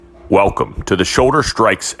Welcome to the Shoulder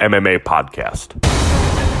Strikes MMA podcast.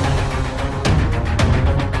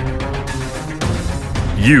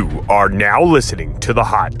 You are now listening to the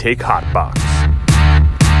Hot Take Hot Box.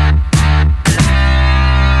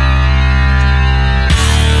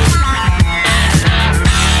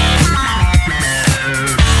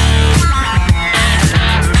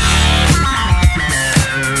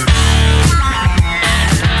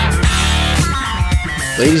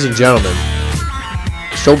 Ladies and gentlemen,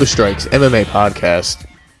 Shoulder Strikes MMA podcast,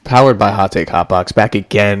 powered by Hot Take Hot Box, back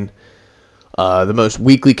again. The most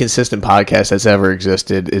weekly consistent podcast that's ever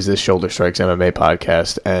existed is this Shoulder Strikes MMA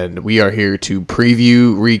podcast, and we are here to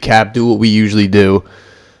preview, recap, do what we usually do.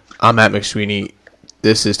 I'm Matt McSweeney.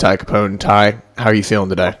 This is Ty Capone. Ty, how are you feeling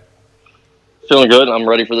today? Feeling good. I'm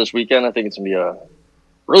ready for this weekend. I think it's going to be a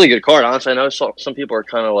really good card. Honestly, I know some people are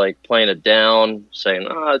kind of like playing it down, saying,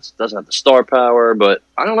 it doesn't have the star power, but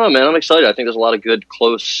I don't know, man. I'm excited. I think there's a lot of good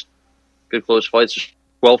close fights,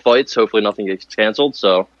 12 fights. Hopefully nothing gets canceled,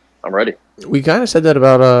 so I'm ready. We kind of said that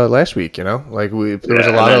about last week, like there was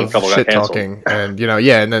a lot of shit talking, and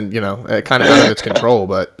and then it kind of out of its control,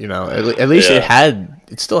 but at least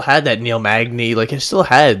it still had that Neil Magny, like it still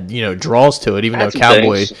had draws to it, even though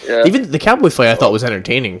Cowboy, even the Cowboy fight I thought was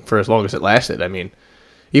entertaining for as long as it lasted. I mean,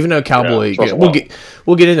 even though Cowboy, we'll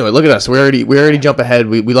get into it. Look at us, we already jump ahead.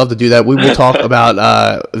 We love to do that. We will talk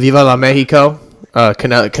about Viva la Mexico,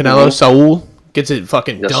 Canelo Saul. Gets it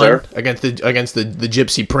fucking done against the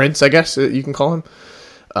Gypsy Prince, I guess you can call him.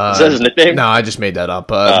 Is that his nickname? No, I just made that up.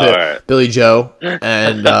 Right. Billy Joe,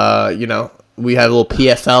 and we had a little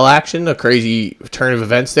PFL action, a crazy turn of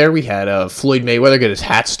events there. We had Floyd Mayweather get his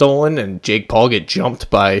hat stolen, and Jake Paul get jumped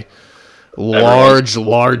by large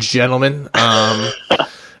gentlemen. And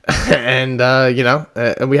and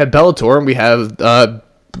we had Bellator, and we have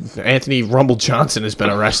Anthony Rumble Johnson has been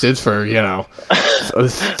arrested for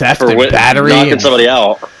theft and battery, knocking somebody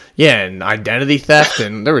out. Yeah, and identity theft,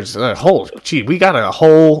 and there was we got a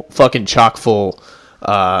whole fucking chock full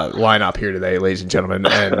lineup here today, ladies and gentlemen,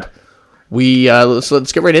 and we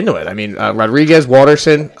let's get right into it. I mean, Rodriguez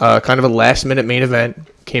Waterson, kind of a last minute main event,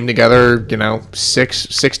 came together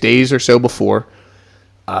 6 days or so before.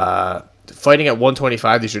 Fighting at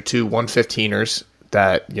 125, these are two 115ers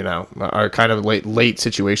that are kind of late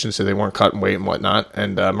situations, so they weren't cutting weight and whatnot.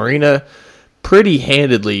 And Marina pretty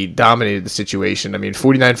handedly dominated the situation. I mean,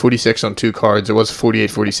 49-46 on two cards. It was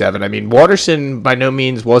 48-47. I mean, Waterson by no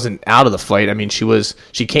means wasn't out of the fight. I mean,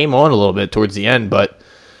 she came on a little bit towards the end, but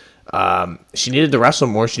she needed to wrestle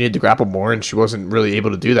more. She needed to grapple more, and she wasn't really able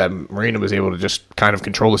to do that. Marina was able to just kind of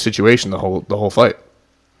control the situation the whole fight.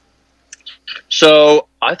 So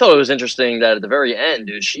I thought it was interesting that at the very end,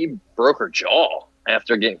 dude, she broke her jaw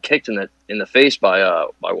after getting kicked in the face by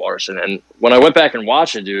Waterson. And when I went back and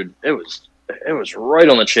watched it, dude, it was right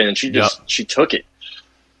on the chin. She took it.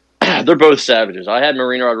 They're both savages. I had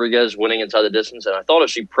Marina Rodriguez winning inside the distance, and I thought if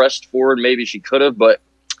she pressed forward, maybe she could have, but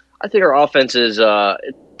I think her offense is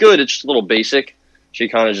good. It's just a little basic. She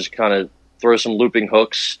kind of throws some looping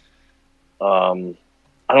hooks.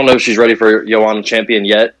 I don't know if she's ready for Joanna champion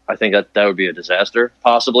yet. I think that would be a disaster,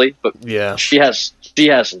 possibly. But yeah, she has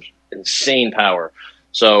some insane power.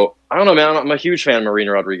 So I don't know, man. I'm a huge fan of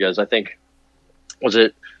Marina Rodriguez. I think, was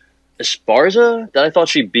it Esparza that I thought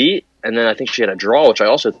she beat, and then I think she had a draw, which I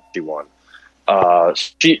also think she won.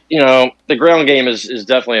 The ground game is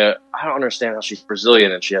definitely I don't understand how she's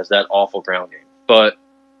Brazilian and she has that awful ground game, but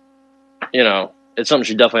it's something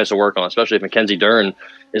she definitely has to work on, especially if Mackenzie Dern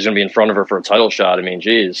is going to be in front of her for a title shot. I mean,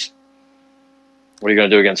 geez, what are you going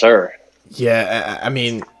to do against her? Yeah, I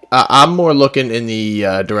mean, I'm more looking in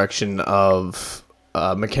the direction of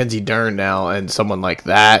Mackenzie Dern now and someone like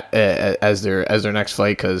that as their next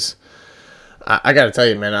fight, because I got to tell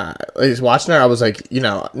you, man, I was watching her, I was like,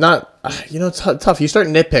 it's tough. You start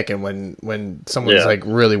nitpicking when someone's like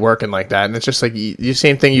really working like that, and it's just like the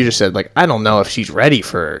same thing you just said. Like, I don't know if she's ready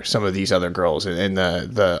for some of these other girls in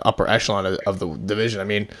the upper echelon of the division. I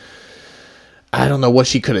mean, I don't know what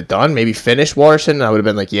she could have done. Maybe finish Waterson. I would have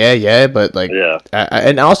been like, yeah, but like, yeah.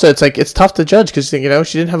 And also, it's like it's tough to judge because she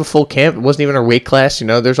didn't have a full camp. It wasn't even her weight class.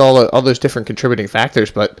 There's all those different contributing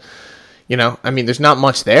factors, but I mean, there's not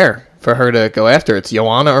much there for her to go after. It's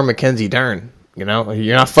Joanna or Mackenzie Dern. You're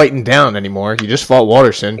not fighting down anymore. You just fought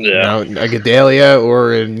Waterson. Yeah. A Gedalia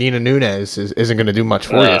or a Nina Nunes isn't going to do much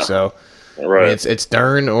for you. So right. I mean, it's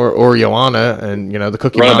Dern or Joanna, and the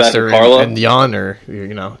Cookie Monster and Jan are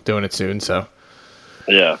doing it soon. So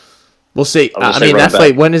yeah, we'll see. I mean, that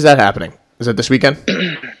fight. When is that happening? Is that this weekend?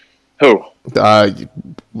 Who? Yao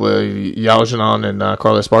Janan and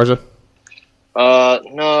Carla Esparza.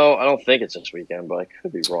 No, I don't think it's this weekend, but I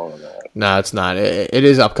could be wrong on that. No, it's not. It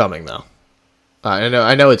is upcoming though. I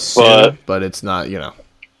know it's soon, but it's not.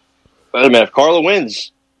 But I mean, if Carla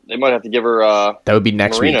wins, they might have to give her. That would be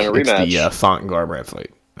next week. Marina It's a rematch. the Font and Garbrandt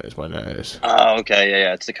fight. That is when that is. Oh, okay,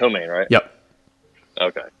 yeah, it's the co-main, right? Yep,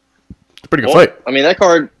 Okay. it's a pretty good Well, fight. I mean, that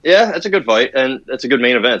card, yeah, that's a good fight, and it's a good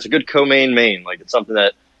main event. It's a good co-main main. Like, it's something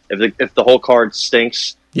that if the whole card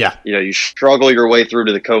stinks, Yeah, you struggle your way through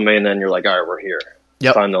to the co-main, then you're like, all right, we're here.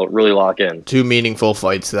 Yep. Time to really lock in. two meaningful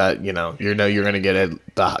fights that you're going to get at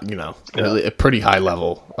the a pretty high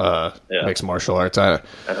level mixed martial arts. And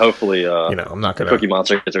hopefully, I'm not going Cookie to.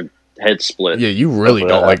 Monster gets her head split. Yeah, you really Hopefully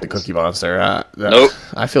don't that like the happens. Cookie Monster. Nope.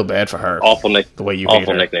 I feel bad for her. Awful The way you hate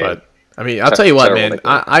awful her, nickname. but I mean, I'll tell you what, Terrible man.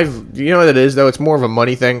 nickname. I've you know what it is though. It's more of a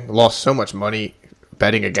money thing. Lost so much money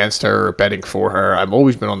betting against her or betting for her. I've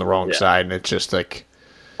always been on the wrong Yeah. side, and it's just like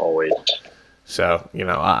Always. so.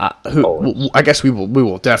 I guess we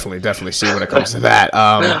will definitely see when it comes to that.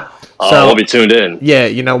 So We'll be tuned in. yeah,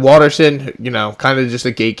 Watterson, kind of just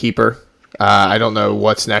a gatekeeper. I don't know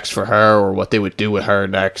what's next for her or what they would do with her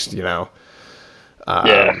next.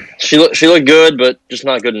 Yeah, she looked good, but just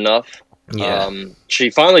not good enough. Yeah. She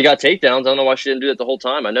finally got takedowns. I don't know why she didn't do that the whole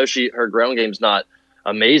time. I know her ground game's not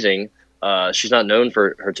amazing. She's not known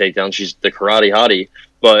for her takedowns. She's the karate hottie,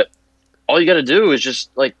 but all you got to do is just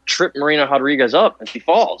like trip Marina Rodriguez up and she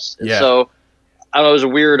falls. And Yeah. so I don't know, it was a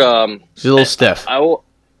weird. She's a little stiff.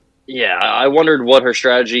 I wondered what her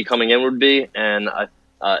strategy coming in would be, and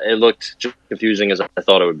it looked just confusing as I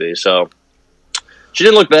thought it would be. So she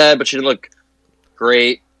didn't look bad, but she didn't look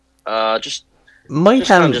great. Just Might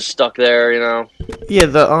kind have of just stuck there, Yeah,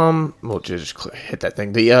 we'll just hit that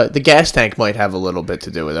thing. The gas tank might have a little bit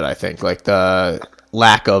to do with it. I think, like the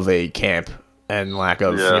lack of a camp and lack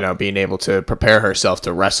of Yeah. being able to prepare herself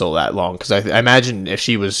to wrestle that long. Because I imagine if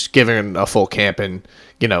she was given a full camp and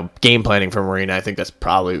game planning for Marina, I think that's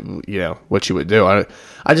probably what she would do.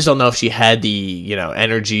 I just don't know if she had the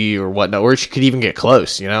energy or whatnot, or she could even get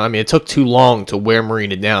close. I mean, it took too long to wear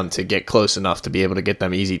Marina down to get close enough to be able to get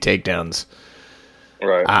them easy takedowns.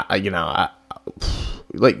 Right.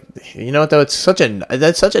 Like, you know what though? That's such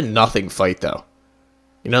a nothing fight though.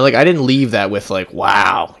 Like I didn't leave that with like,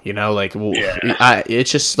 wow,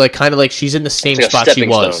 it's just like kind of like she's in the same It's like a spot she stepping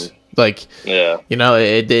was. stone. Like, Yeah.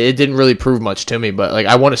 it didn't really prove much to me, but like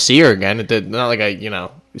I want to see her again. It did not like I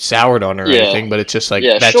soured on her or Yeah. anything, but it's just like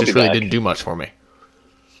Yeah, that she'll just be really back. didn't do much for me.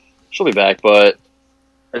 She'll be back, but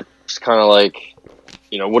it's kind of like,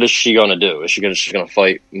 what is she going to do? Is she's going to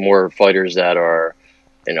fight more fighters that are,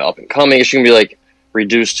 up and coming? Is she going to be like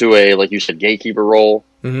reduced to a, like you said, gatekeeper role?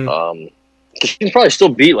 Mhm. 'Cause she can probably still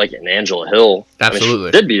beat like an Angela Hill. Absolutely, I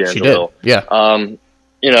mean, she did beat She Angela did. Hill.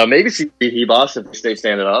 Yeah, Maybe she beat Hebos if they stay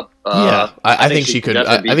standing up. I think she could.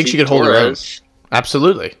 definitely I think beat she could hold her own. Torres.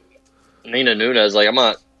 Absolutely. Nina Nunes, like I'm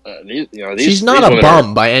not. These She's not these a women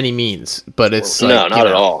bum by any means, but it's no, like, not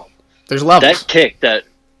at all. There's levels.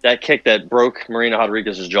 That kick that broke Marina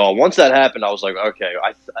Rodriguez's jaw. Once that happened, I was like, okay,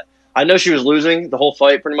 I know she was losing the whole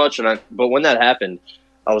fight pretty much, but when that happened,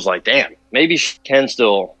 I was like, damn, maybe she can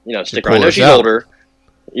still stick around. I pull know this she's out. older.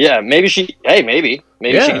 Yeah, maybe maybe she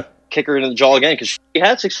Yeah. can kick her in the jaw again because she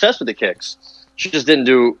had success with the kicks. She just didn't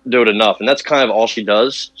do it enough, and that's kind of all she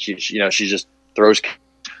does. She just throws.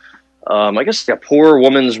 I guess like a poor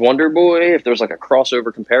woman's Wonder Boy, if there's like a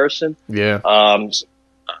crossover comparison. Yeah.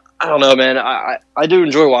 I don't know, man. I do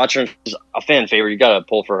enjoy watching her. She's a fan favorite. You got to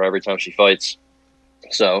pull for her every time she fights.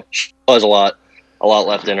 So she has a lot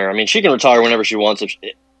left in her. I mean, she can retire whenever she wants if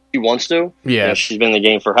she wants to. Yeah. She's been in the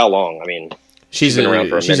game for how long? I mean, She's been around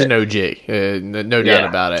for a she's an minute. OG, no doubt Yeah.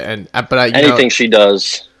 about it. And but anything she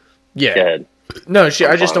does, yeah, go ahead. no, I just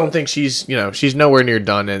fine. don't think she's she's nowhere near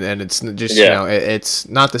done, and it's just Yeah. it's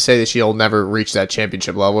not to say that she'll never reach that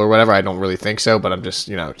championship level or whatever. I don't really think so, but I'm just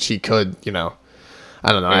she could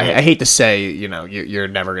I don't know. I hate to say you're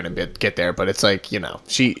never gonna get there, but it's like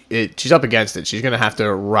she's up against it. She's gonna have to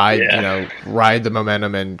ride Yeah. ride the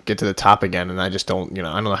momentum and get to the top again, and I just don't I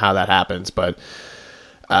don't know how that happens, but.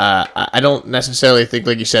 I don't necessarily think,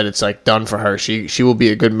 like you said, it's like done for her. She will be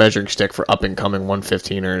a good measuring stick for up and coming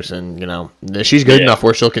 115ers, and she's good Yeah. enough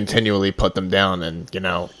where she'll continually put them down and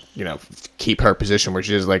keep her position where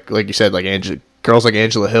she is like you said, like girls like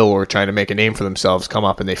Angela Hill who are trying to make a name for themselves come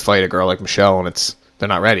up and they fight a girl like Michelle and they're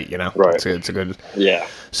not ready. Right. It's a good Yeah.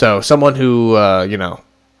 so someone who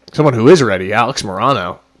someone who is ready, Alex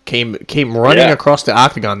Morano. Came running Yeah. across the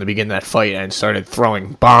octagon to begin that fight and started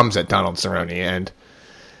throwing bombs at Donald Cerrone and.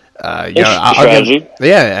 Strategy.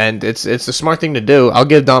 And it's the smart thing to do. I'll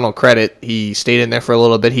give Donald credit. He stayed in there for a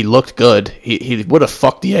little bit. He looked good. He would have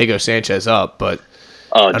fucked Diego Sanchez up, but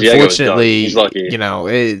Oh, Diego's done. Unfortunately, He's lucky. you know,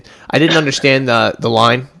 I didn't understand the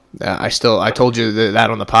line. I told you that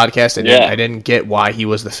on the podcast. I didn't get why he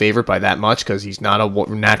was the favorite by that much because he's not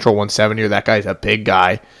a natural 170. That guy's a big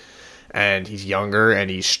guy, and he's younger and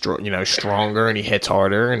he's stronger and he hits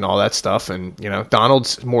harder and all that stuff. And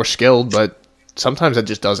Donald's more skilled, but sometimes that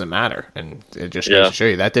just doesn't matter. And it just goes to show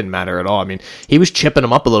you that didn't matter at all. I mean, he was chipping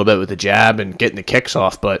him up a little bit with the jab and getting the kicks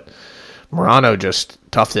off, but Morano just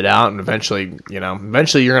toughed it out, and eventually you're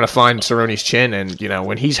going to find Cerrone's chin, and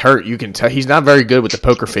when he's hurt, you can tell he's not very good with the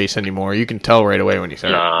poker face anymore. You can tell right away when he's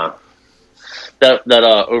hurt. Nah, that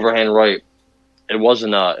overhand right, it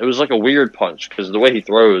wasn't. It was like a weird punch because the way he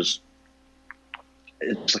throws,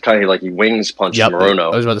 it's kind of like he wings punches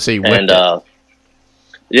Morano. I was about to say he whipped it.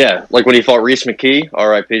 Yeah, like when he fought Reese McKee,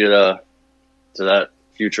 R.I.P. to that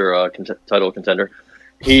future title contender.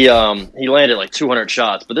 He landed like 200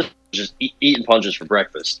 shots, but this was just eating punches for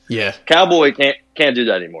breakfast. Yeah, Cowboy can't do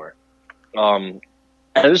that anymore. And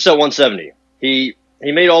this is at 170. He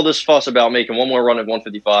made all this fuss about making one more run at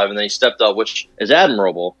 155, and then he stepped up, which is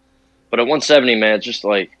admirable. But at 170, man, it's just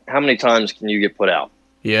like how many times can you get put out?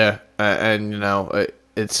 Yeah, and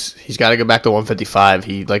he's got to go back to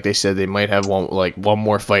 155. Like they said, they might have one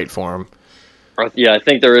more fight for him. Yeah, I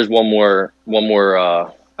think there is one more.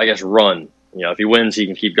 I guess run. If he wins, he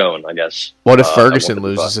can keep going, I guess. What if Ferguson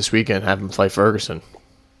loses this weekend? Have him fight Ferguson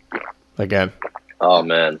again. Oh,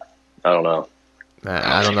 man. I don't know.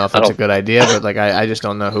 I don't know if that's a good idea, but I just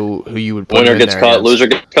don't know who you would put Winner in gets there cut, against. loser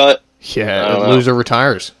gets cut. Yeah, loser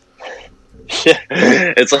retires.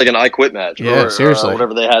 It's like an I Quit match. Yeah, seriously.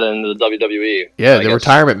 Whatever they had in the WWE. Yeah, the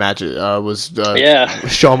retirement match was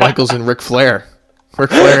Shawn Michaels and Ric Flair. Ric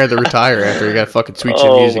Flair had to retire after he got fucking Sweet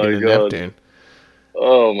Chin Music in the Neptune.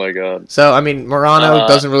 Oh my God! So I mean, Morano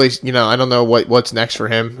doesn't really, I don't know what's next for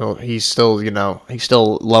him. He's still, he's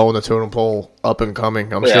still low on the totem pole, up and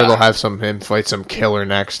coming. I'm sure they'll have him fight some killer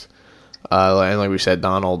next. And like we said,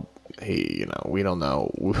 Donald, we don't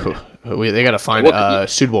know. They got to find a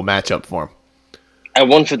suitable matchup for him. At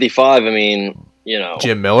 155, I mean,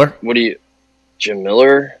 Jim Miller. Jim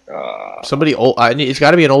Miller? Somebody old. It's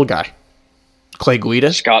got to be an old guy. Clay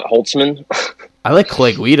Guida. Scott Holtzman. I like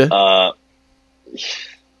Clay Guida.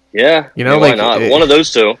 Yeah, why not? One of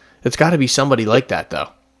those two. It's got to be somebody like that, though.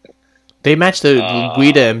 They matched the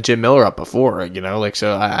Guida and Jim Miller up before,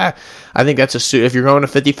 so I think that's if you're going to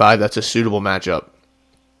 55, that's a suitable matchup.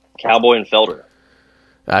 Cowboy and Felder.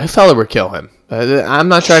 Felder would kill him. I'm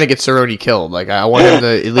not trying to get Cerrone killed. I want him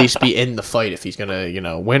to at least be in the fight. If he's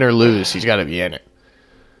gonna, win or lose, he's got to be in it.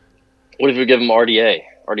 What if we give him RDA?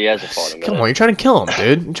 RDA hasn't fought him. Come on, you're trying to kill him,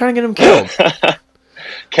 dude. You're trying to get him killed.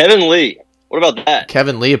 Kevin Lee. What about that?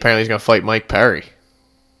 Kevin Lee apparently is going to fight Mike Perry.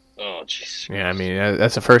 Oh, jeez. Yeah, I mean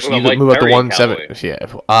that's the first. You Mike move up to Perry 170.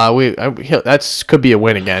 Yeah, that's could be a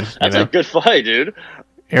win again. That's a good fight, dude.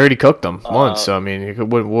 He already cooked him once, so I mean, you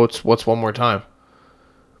could, what's one more time?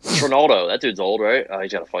 Ronaldo, that dude's old, right? Oh,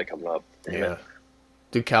 he's got a fight coming up. Yeah,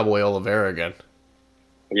 do Cowboy Oliveira again.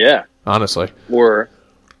 Yeah, honestly, or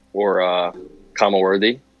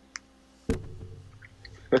Kamaworthy.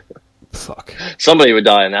 Fuck. Somebody would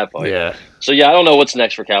die in that fight. Yeah. So yeah, I don't know what's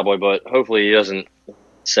next for Cowboy, but hopefully he doesn't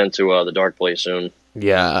sent to the dark place soon.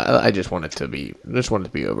 Yeah, I just want it to be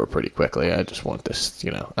over pretty quickly. I just want this,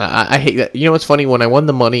 I hate that. What's funny? When I won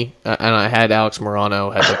the money and I had Alex Morano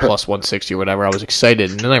had the plus 160 or whatever, I was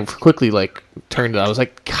excited, and then I quickly turned it. I was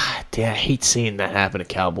like, God damn, I hate seeing that happen to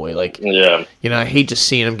Cowboy. Yeah, I hate just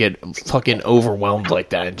seeing him get fucking overwhelmed like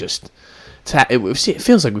that and just. It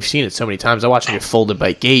feels like we've seen it so many times. I watched him get folded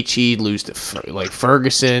by Gaethje, lose to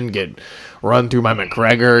Ferguson, get run through by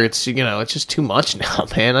McGregor. It's it's just too much now,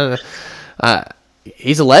 man.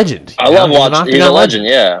 He's a legend. I love watching. He's a legend,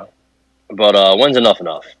 yeah. But when's enough?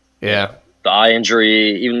 Yeah. The eye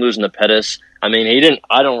injury, even losing to Pettis. I mean, he didn't.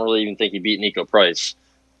 I don't really even think he beat Nico Price,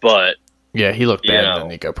 but yeah, he looked bad in the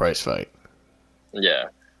Nico Price fight. Yeah,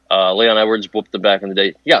 Leon Edwards whooped him back in the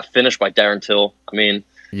day. He got finished by Darren Till. I mean.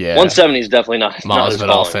 Yeah, 170 is definitely not.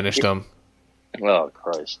 Masvidal finished him. Oh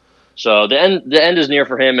Christ! So the end is near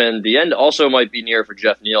for him, and the end also might be near for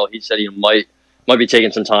Jeff Neal. He said he might be taking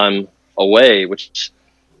some time away, which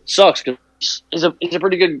sucks because he's a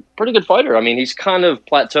pretty good fighter. I mean, he's kind of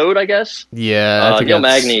plateaued, I guess. Yeah, Neil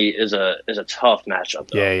Magny is a tough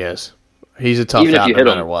matchup. Though. Yeah, he is. He's a tough even out if you no hit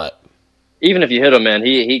matter him, what. Even if you hit him, man,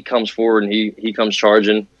 he comes forward and he comes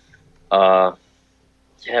charging.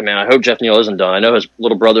 Yeah, man, I hope Jeff Neal isn't done. I know his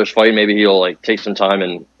little brother's fighting. Maybe he'll take some time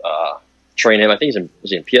and train him. I think is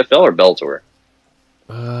he in PFL or Bellator?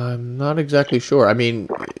 I'm not exactly sure. I mean,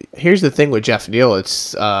 here's the thing with Jeff Neal.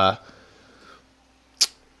 It's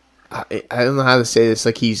I don't know how to say this.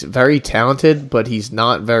 Like, he's very talented, but he's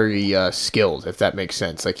not very skilled, if that makes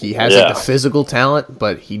sense. Like, he has like the physical talent,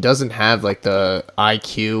 but he doesn't have like the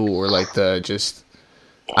IQ or like the just,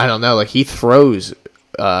 I don't know. Like, he throws,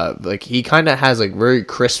 like he kind of has like very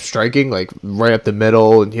crisp striking, like right up the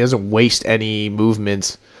middle, and he doesn't waste any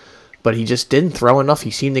movements. But he just didn't throw enough. He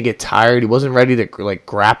seemed to get tired. He wasn't ready to like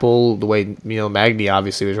grapple the way Neil Magny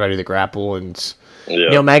obviously was ready to grapple, and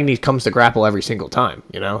Neil Magny comes to grapple every single time.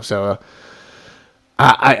 So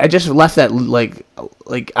I just left that like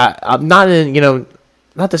I'm not in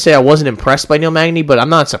not to say I wasn't impressed by Neil Magny, but I'm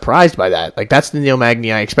not surprised by that. Like, that's the Neil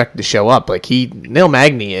Magny I expected to show up. Like, Neil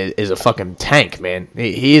Magny is a fucking tank, man.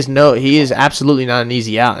 He is absolutely not an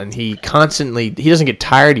easy out, and he doesn't get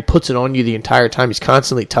tired. He puts it on you the entire time. He's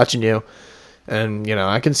constantly touching you, and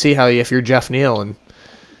I can see how if you're Jeff Neal and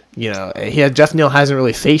Jeff Neal hasn't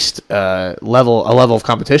really faced a level of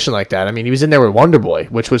competition like that. I mean, he was in there with Wonder Boy,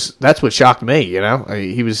 that's what shocked me.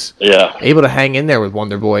 He was able to hang in there with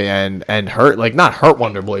Wonder Boy and hurt, like, not hurt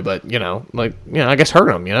Wonder Boy, but I guess hurt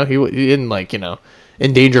him. He didn't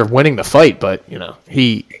in danger of winning the fight, but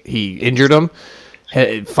he injured him.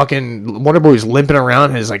 Fucking Wonder Boy was limping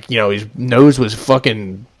around. His his nose was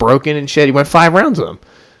fucking broken and shit. He went 5 rounds with him.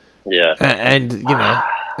 Yeah, and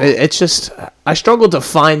it's just, I struggled to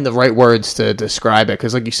find the right words to describe it,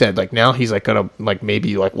 because like you said, like, now he's like gonna like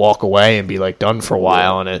maybe like walk away and be like done for a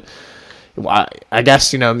while, and I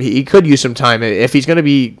guess he could use some time if he's gonna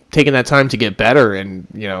be taking that time to get better and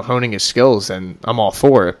honing his skills, and I'm all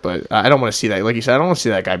for it. But I don't want to see that, like you said, I don't want to see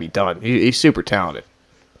that guy be done. He's super talented.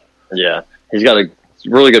 Yeah, he's got a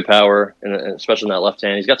really good power, and especially in that left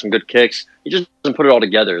hand. He's got some good kicks. He just doesn't put it all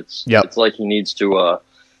together. It's like he needs to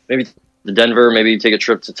maybe to Denver, maybe take a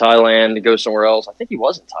trip to Thailand, to go somewhere else. I think he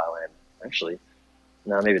was in Thailand, actually.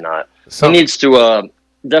 No, maybe not. He needs to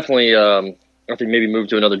definitely, I think maybe move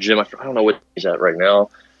to another gym. I don't know what he's at right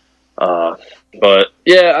now. But,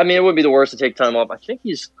 yeah, I mean, it wouldn't be the worst to take time off. I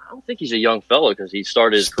don't think he's a young fellow, because he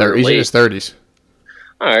started his career He's late. in his 30s.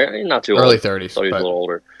 All right, not too early old. 30s. I thought he was a little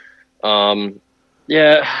older.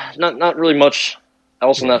 Yeah, not really much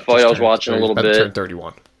else in that fight. I was watching a little bit. Turned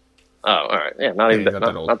 31. Oh, all right. Yeah,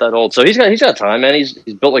 not that old. So he's got time, man. He's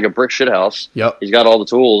built like a brick shit house. Yep. He's got all the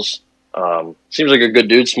tools. Seems like a good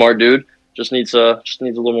dude, smart dude. Just needs a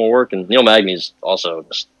little more work. And Neil Magny's also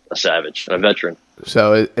just a savage and a veteran.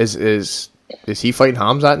 So is he fighting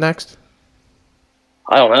Khamzat next?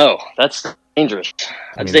 I don't know. That's dangerous.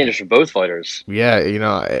 That's dangerous for both fighters. Yeah,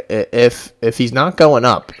 if he's not going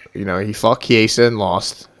up, he fought Chiesa and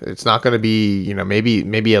lost. It's not going to be,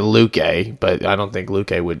 maybe a Luque, but I don't think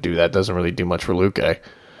Luque would do that. Doesn't really do much for Luque.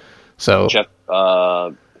 So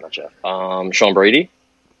Sean Brady.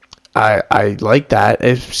 I like that.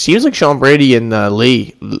 It seems like Sean Brady and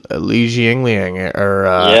Li Jingliang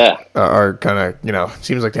are kind of,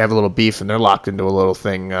 seems like they have a little beef and they're locked into a little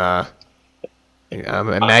thing.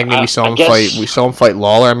 Magny, we saw him fight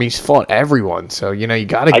Lawler. I mean, he's fought everyone, so you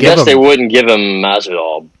got to give him. I guess they wouldn't give him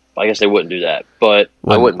Masvidal. I guess they wouldn't do that, but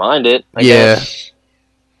I wouldn't mind it. I guess.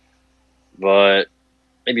 But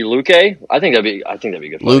maybe Luque. I think that'd be a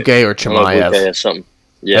good fight. Luque or Chimaev. Luque is something.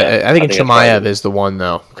 Yeah, I think Chimaev is the one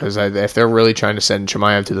though, because if they're really trying to send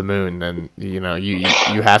Chimaev to the moon, then you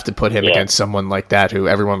have to put him against someone like that who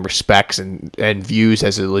everyone respects and views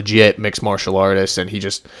as a legit mixed martial artist, and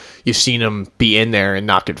you've seen him be in there and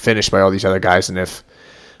not get finished by all these other guys, and if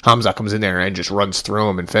Khamzat comes in there and just runs through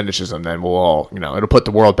him and finishes him, then we'll all it'll put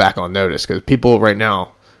the world back on notice, because people right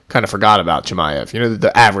now kind of forgot about Chimaev.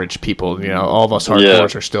 The average people, all of us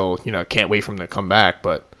hardcores are still can't wait for him to come back,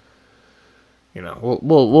 but.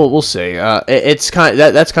 We'll see. It's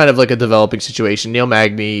that's kind of like a developing situation. Neil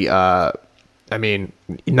Magny, I mean,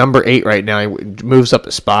 number 8 right now. He moves up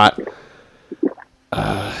a spot.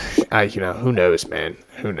 Who knows, man?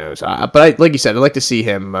 Who knows? But like you said, I'd like to see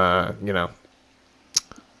him. I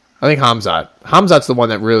think Khamzat's the one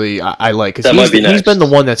that really I like, because he's been the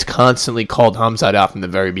one that's constantly called Khamzat out from the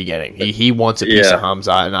very beginning. He wants a piece of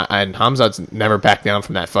Khamzat, and Khamzat's never backed down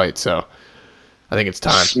from that fight. So I think it's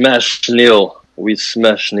time. Smash Neil. We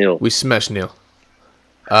smash Neil.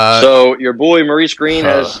 So your boy Maurice Green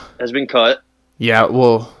has been cut. Yeah,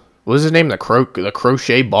 well, what was his name? The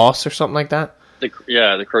Crochet Boss or something like that? The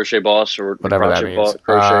Crochet Boss or whatever that means.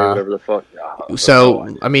 Whatever the fuck.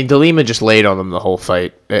 I mean, DeLima just laid on him the whole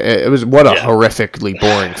fight. It was a horrifically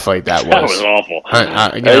boring fight that was. That was awful.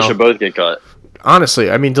 They should both get cut. Honestly,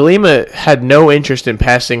 I mean, DeLima had no interest in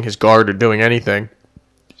passing his guard or doing anything.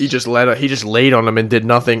 He just laid on him and did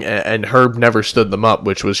nothing, and Herb never stood them up,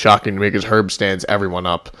 which was shocking to me because Herb stands everyone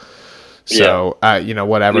up. So,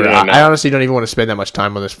 whatever. I honestly don't even want to spend that much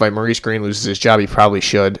time on this fight. Maurice Green loses his job. He probably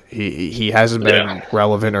should. He hasn't been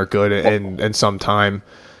relevant or good in some time.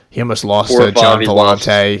 He almost lost to John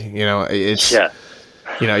Vellante.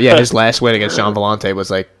 His last win against John Vellante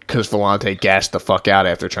was like because Vellante gassed the fuck out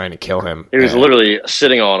after trying to kill him. He was literally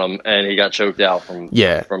sitting on him, and he got choked out from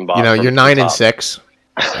you're 9-6,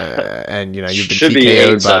 and you've been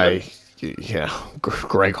TKO'd by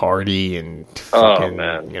Greg Hardy and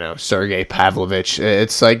fucking Sergey Pavlovich.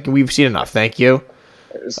 It's like we've seen enough. Thank you.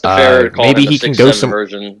 It's the fair maybe he can go some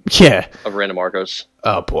version of Random Marcos.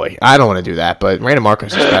 Oh boy, I don't want to do that, but Random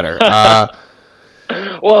Marcos is better.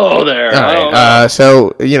 Whoa there. All right.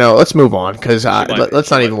 So let's move on because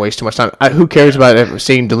let's not even waste too much time. Who cares about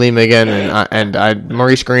seeing DeLima again? And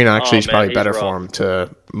Maurice Green actually is probably better for him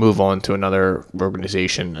to move on to another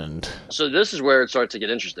organization. And so this is where it starts to get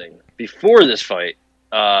interesting. Before this fight,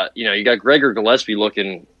 you got Gregor Gillespie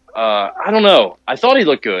looking. I don't know. I thought he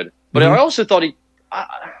looked good, but I also thought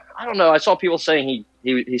I don't know. I saw people saying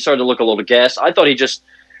he started to look a little gassed. I thought he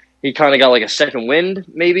kind of got like a second wind,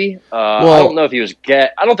 maybe. I don't know if he was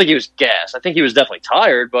I don't think he was gassed. I think he was definitely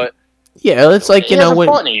tired, but it's like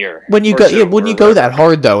when you go that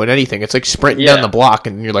hard though in anything, it's like sprinting down the block,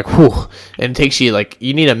 and you're like, whew, and it takes you like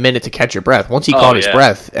you need a minute to catch your breath. Once he caught his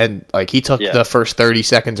breath, and like he took the first 30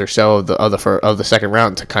 seconds or so of the second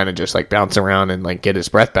round to kind of just like bounce around and like get his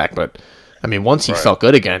breath back, but. I mean, once he felt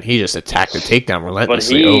good again, he just attacked the takedown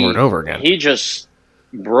relentlessly over and over again. He just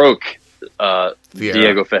broke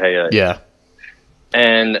Diego Ferreira. Yeah.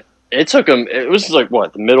 And it took him, it was like,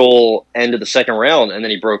 the middle end of the second round, and then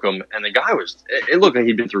he broke him. And the guy it looked like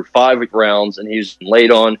he'd been through 5 rounds, and he was laid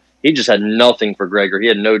on. He just had nothing for Gregor. He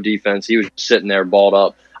had no defense. He was sitting there balled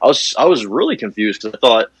up. I was really confused because I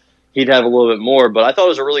thought he'd have a little bit more, but I thought it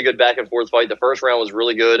was a really good back-and-forth fight. The first round was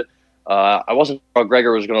really good. I wasn't sure how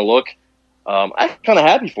Gregor was going to look. I'm kind of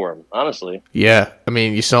happy for him, honestly. Yeah, I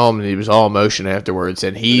mean, you saw him; and he was all emotion afterwards,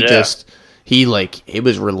 and it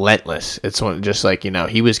was relentless. It's just like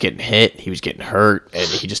he was getting hit, he was getting hurt, and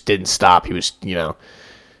he just didn't stop. He was,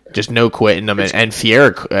 just no quitting him. And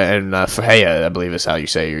Ferreira I believe is how you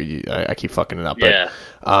say. I keep fucking it up. But,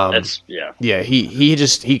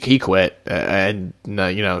 he quit, and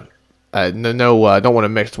don't want to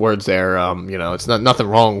mix words there. It's nothing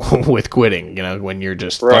wrong with quitting. When you're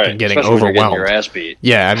just fucking getting especially overwhelmed, when you're getting your ass beat.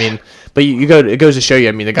 Yeah, I mean, but it goes to show you.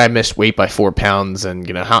 I mean, the guy missed weight by 4 pounds, and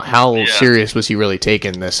how serious was he really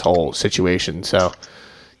taking this whole situation? So,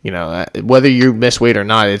 whether you miss weight or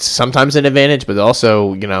not, it's sometimes an advantage, but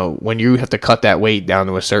also, when you have to cut that weight down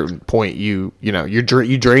to a certain point, you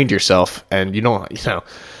drained yourself, and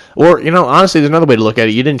honestly, there's another way to look at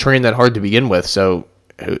it. You didn't train that hard to begin with, so.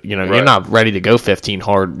 You're not ready to go 15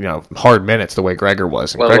 hard minutes the way Gregor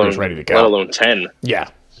was. And Gregor's ready to go. Let alone 10.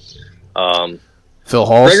 Yeah. Phil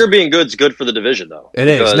Halls. Gregor being good's good for the division, though. It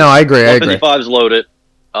is. No, I agree. 155's loaded.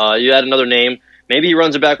 You add another name. Maybe he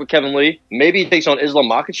runs it back with Kevin Lee. Maybe he takes on Islam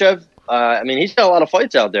Makhachev. I mean, he's got a lot of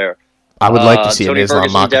fights out there. I would like to see an Islam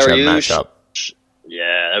Makhachev matchup.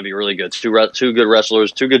 Yeah, that'd be really good. Two good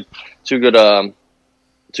wrestlers. Two good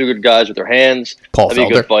guys with their hands. That'd be a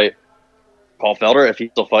good fight. Paul Felder, if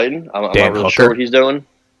he's still fighting, I'm not really sure what he's doing.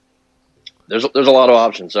 There's a lot of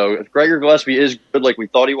options. So if Gregor Gillespie is good like we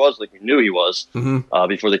thought he was, like we knew he was,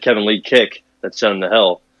 before the Kevin Lee kick that sent him to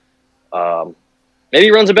hell, maybe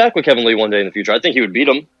he runs it back with Kevin Lee one day in the future. I think he would beat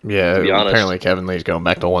him. Yeah, to be honest. Apparently Kevin Lee's going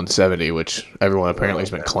back to 170, which everyone apparently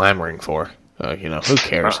has been clamoring for. Who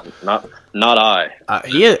cares? Not I.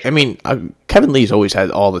 Kevin Lee's always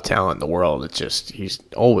had all the talent in the world. It's just he's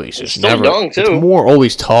always just still never. Young too. It's more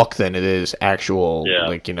always talk than it is actual,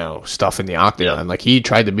 stuff in the octagon. Yeah. Like he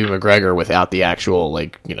tried to beat McGregor without the actual,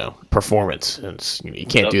 performance. And you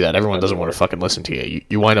can't do that. Everyone doesn't want to fucking listen to you.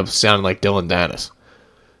 You wind up sounding like Dylan Dennis.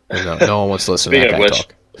 And no one wants to listen to that guy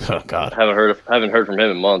talk. Oh God, haven't heard from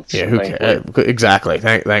him in months. Yeah, who cares? Exactly.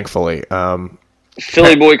 Thankfully.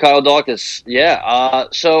 Philly boy Kyle Dawkins. Yeah.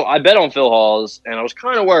 So I bet on Phil Halls, and I was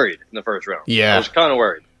kind of worried in the first round. Yeah. I was kind of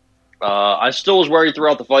worried. I still was worried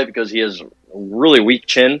throughout the fight because he has a really weak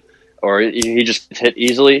chin, or he just gets hit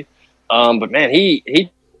easily. But man,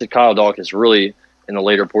 he did Kyle Dawkins really in the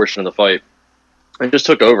later portion of the fight. And just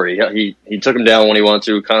took over. He took him down when he wanted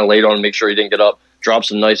to, kind of laid on him, make sure he didn't get up, dropped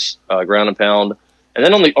some nice ground and pound. And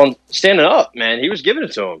then on standing up, man, he was giving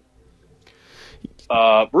it to him.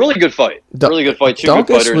 Really good fight. Really good fight. Two good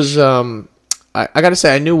fighters. Was, I got to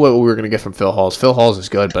say, I knew what we were going to get from Phil Halls. Phil Halls is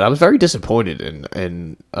good, but I was very disappointed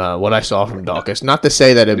in what I saw from Dawkins. Not to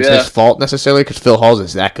say that it was his fault necessarily, because Phil Halls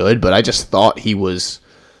is that good, but I just thought he was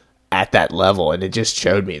at that level, and it just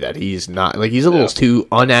showed me that he's not like he's a little too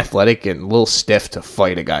unathletic and a little stiff to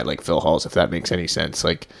fight a guy like Phil Halls, if that makes any sense.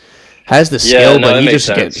 Like has the skill, but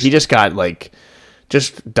he just got like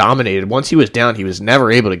just dominated. Once he was down, he was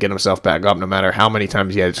never able to get himself back up, no matter how many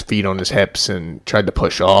times he had his feet on his hips and tried to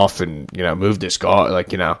push off and moved his guard.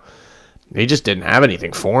 Like he just didn't have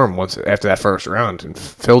anything for him once after that first round, and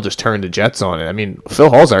Phil just turned the jets on it. I mean, Phil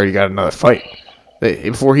Hall's already got another fight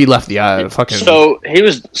before he left the fucking. So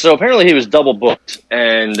apparently he was double booked,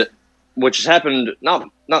 and which has happened not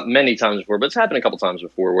many times before, but it's happened a couple times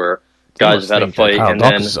before where guys have had a fight and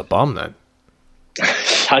then is a bum then.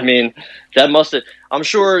 I mean, that must have. I'm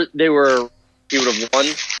sure he would have won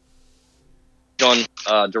on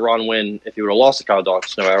Deron Wynn if he would have lost to Kyle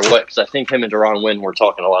Dawkins no matter what, because I think him and Deron Wynn were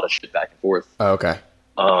talking a lot of shit back and forth. Oh, okay.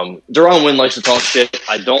 Deron Wynn likes to talk shit.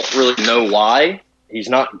 I don't really know why. He's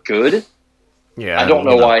not good. Yeah, I don't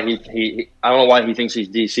know why he I don't know why he thinks he's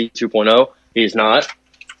DC 2.0. He's not.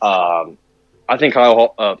 I think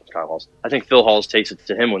I think Phil Halls takes it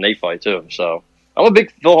to him when they fight too. So I'm a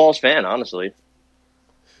big Phil Halls fan, honestly.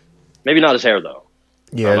 Maybe not his hair though.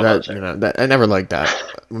 Yeah, that I never liked that.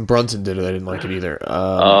 When Brunson did it, I didn't like it either.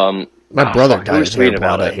 My brother dyed his hair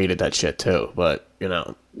blonde. I hated that shit too. But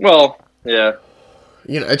well, yeah,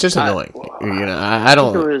 it's just annoying. I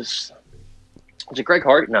don't. Was it Greg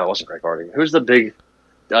Hardy? No, it wasn't Greg Hardy. Who's the big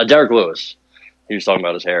Derek Lewis? He was talking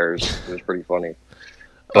about his hair. It was pretty funny.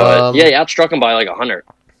 But he outstruck him by like 100.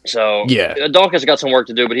 So yeah, Dawkins got some work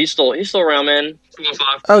to do, but he's still around, man.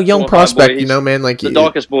 215, oh, young prospect, man. Like the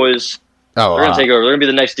Dawkins boys. Oh, they're gonna take over. They're gonna be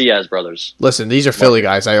the next Diaz brothers. Listen, these are Philly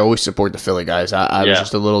guys. I always support the Philly guys. I was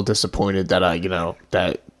just a little disappointed that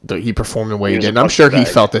that he performed the way he did. And I'm sure he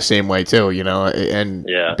felt the same way too. And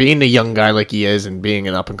being the young guy like he is, and being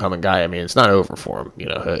an up and coming guy, I mean, it's not over for him.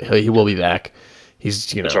 He will be back.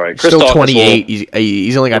 He's right. still 28.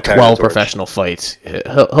 He's only got 12 professional fights.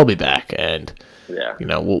 He'll be back, and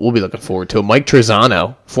we'll be looking forward to it. Mike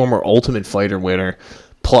Trizano, former Ultimate Fighter winner,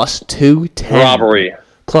 plus 210. Robbery.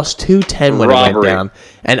 Plus 210 when it went down,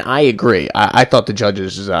 and I agree. I thought the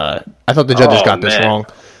judges. Got this wrong,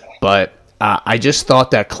 but I just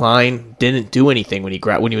thought that Klein didn't do anything when he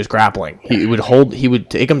was grappling. He would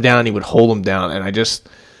take him down. He would hold him down, and I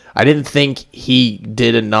didn't think he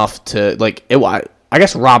did enough to like. I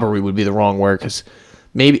guess robbery would be the wrong word, because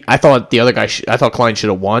maybe I thought the other guy. I thought Klein should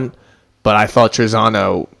have won, but I thought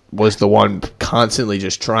Trizano was the one constantly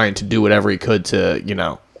just trying to do whatever he could to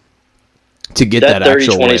to get that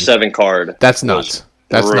actual 30-27 card. That's nuts.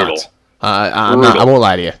 That's nuts. I won't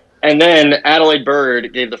lie to you. And then Adelaide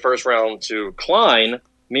Bird gave the first round to Klein.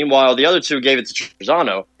 Meanwhile, the other two gave it to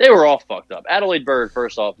Trizano. They were all fucked up. Adelaide Bird,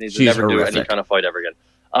 first off, needs to never do any kind of fight ever again.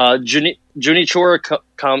 Junichiro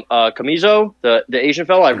Kamizo, the Asian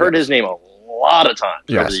fellow, I've heard his name a lot of times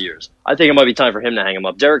over the years. I think it might be time for him to hang him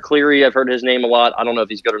up. Derek Cleary, I've heard his name a lot. I don't know if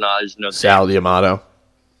he's good or not. I just know Sal D'Amato.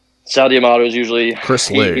 Sal D'Amato is usually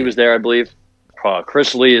Chris Lee. He was there, I believe.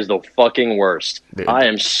 Chris Lee is the fucking worst. Dude. I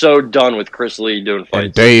am so done with Chris Lee doing fights.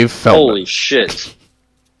 And Dave Feldman. Holy shit.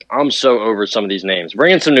 I'm so over some of these names.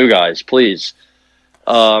 Bring in some new guys, please.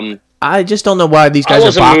 I just don't know why these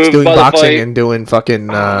guys are doing boxing and doing fucking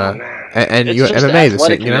and MMA the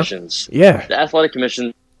same, commissions. Yeah. The athletic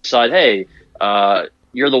commission decide, hey,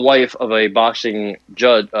 you're the wife of a boxing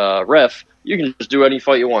judge ref. You can just do any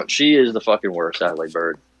fight you want. She is the fucking worst, Adelaide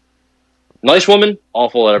Bird. Nice woman,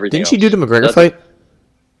 awful at everything. Didn't she do the McGregor fight?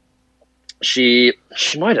 She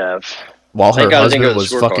might have. While her husband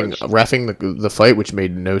was fucking reffing the fight, which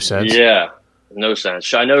made no sense. Yeah, no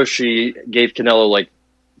sense. I know she gave Canelo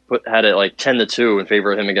had it 10-2 in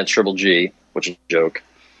favor of him against Triple G, which is a joke.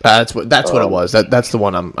 That's what it was. That's the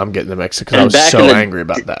one I'm getting the mix because I was so angry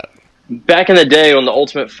about that. Back in the day on the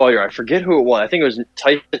Ultimate Fighter, I forget who it was. I think it was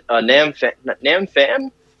Nam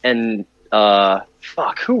Pham and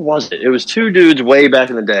who was it? It was two dudes way back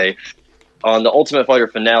in the day on the Ultimate Fighter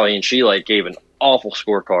finale, and she gave an awful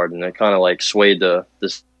scorecard, and it kind of swayed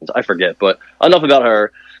this. I forget, but enough about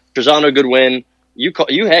her. Trizano, good win.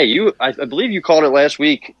 I believe you called it last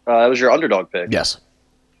week. That was your underdog pick. Yes.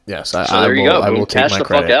 So there you go. I will take my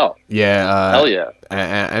credit. Fuck out. Yeah. Hell yeah.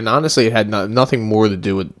 And honestly, it had nothing more to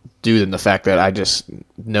do than the fact that I just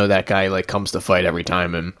know that guy comes to fight every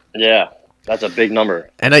time, and yeah. That's a big number.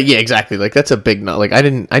 And yeah, exactly. That's a big number. I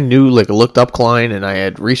looked up Klein and I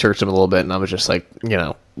had researched him a little bit, and I was just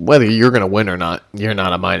whether you're going to win or not, you're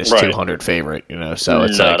not a minus 200 favorite, so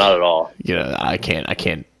it's not at all. I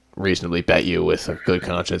can't reasonably bet you with a good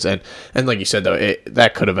conscience. And like you said, though,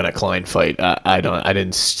 that could have been a Klein fight. I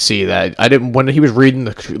didn't see that. When he was reading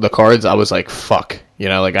the cards, I was like, fuck,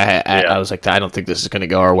 I was like, I don't think this is going to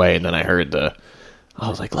go our way. And then I heard I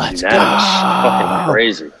was like, let's Unanimous. go. Fucking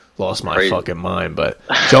crazy. Lost my Crazy. fucking mind. But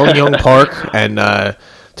Jung Young Park and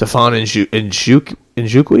Tefan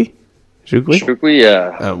Njukwi? Shukwi,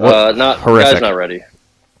 yeah. Horrific. Guy's not ready.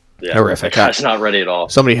 Yeah, Horrific. Guy's not ready at all.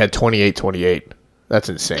 Somebody had 28-28. That's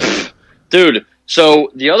insane. Dude,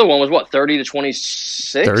 so the other one was what,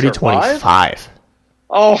 30-26? 30-25.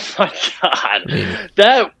 Oh my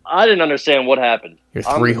god. I didn't understand what happened. You're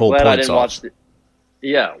 3 whole glad points I didn't off. watch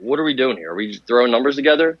Yeah, what are we doing here? Are we just throwing numbers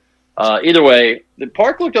together? Either way, the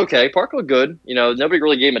Park looked okay. Park looked good. You know, nobody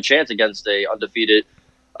really gave him a chance against a undefeated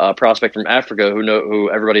prospect from Africa who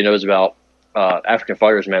everybody knows about. African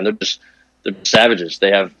fighters, man, they're savages.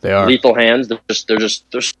 They have lethal hands.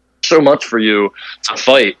 There's so much for you to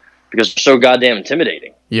fight because they're so goddamn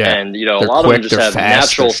intimidating. Yeah, and you know, a they're lot quick, of them just they're have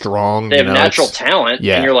fast, natural, they're strong. They have natural talent,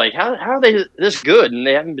 and you're like, how are they this good? And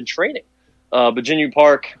they haven't been training. But Jinyu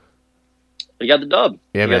Park, he got the dub.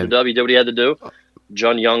 Yeah, he got the dub. He did what he had to do.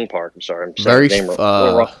 Jun Young Park. I'm sorry. Very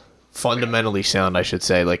fundamentally sound, I should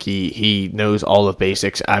say. Like he knows all the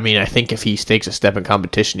basics. I mean, I think if he takes a step in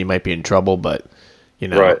competition, he might be in trouble. But you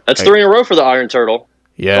know, right? That's 3 in a row for the Iron Turtle.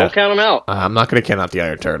 Yeah, don't count him out. I'm not going to count out the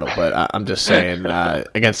Iron Turtle, but I'm just saying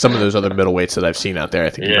against some of those other middleweights that I've seen out there, I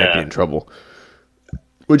think he might be in trouble.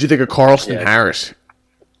 What'd you think of Carlston Harris?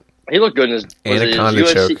 He looked good in his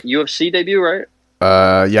Anaconda choke. UFC debut, right?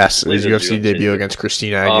 Yes, his UFC debut against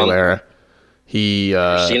Christina Aguilera.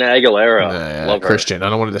 Christina Aguilera. Love her. Christian. I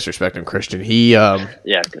don't want to disrespect him, Christian. He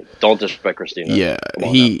don't disrespect Christina. Yeah,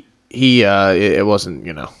 it wasn't,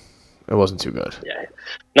 it wasn't too good. Yeah,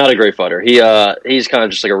 not a great fighter. He's kind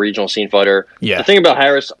of just like a regional scene fighter. Yeah. The thing about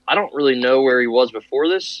Harris, I don't really know where he was before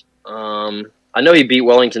this. I know he beat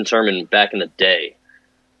Wellington Turman back in the day,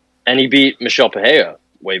 and he beat Michel Pereira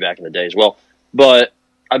way back in the day as well. But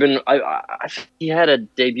he had a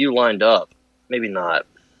debut lined up. Maybe not.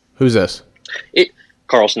 Who's this?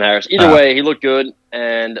 Carlston Harris. Either way, he looked good,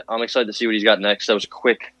 and I'm excited to see what he's got next. That was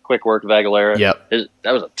quick work of Aguilera. Yep.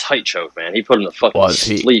 That was a tight choke, man. He put him to fucking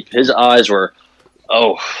sleep. His eyes were, that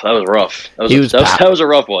was rough. That was a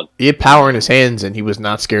rough one. He had power in his hands, and he was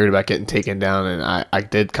not scared about getting taken down, and I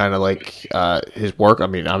did kind of like his work. I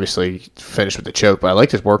mean, obviously, he finished with the choke, but I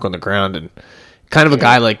liked his work on the ground, and kind of a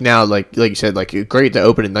guy like now, like you said, like great to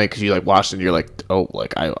open at night because you like watched it and you're like, oh,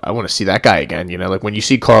 like I want to see that guy again. You know, like when you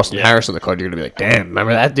see Carlston Harris on the card, you're gonna be like, damn,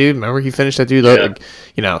 remember that dude? Remember he finished that dude? Yeah.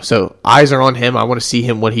 Like, so eyes are on him. I want to see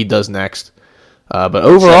him what he does next. But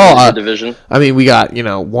overall, division. I mean, we got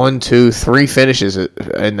 1, 2, 3 finishes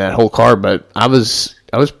in that whole card, but I was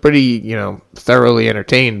pretty thoroughly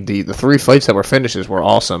entertained. The 3 fights that were finishes were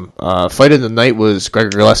awesome. Fight of the night was Gregor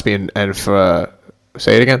Gillespie and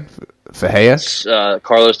say it again. Fajea?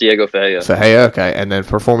 Carlos Diego Fajea. Fajea, okay. And then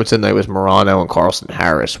performance of the night was Morano and Carlston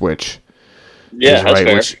Harris, which that's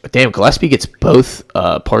fair. Damn, Gillespie gets both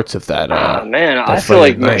parts of that. Man, I feel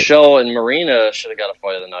like Michelle and Marina should have got a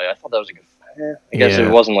fight of the night. I thought that was a good fight. I guess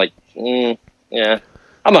it wasn't like, I'm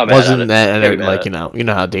not mad wasn't at that, it. like, you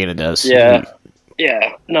know how Dana does. Yeah.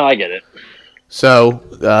 Yeah. No, I get it. So,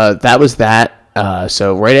 that was that.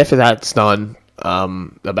 So, right after that's done,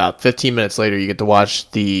 about 15 minutes later, you get to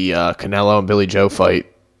watch the Canelo and Billy Joe fight.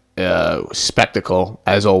 Spectacle,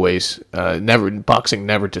 as always. Boxing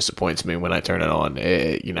never disappoints me when I turn it on.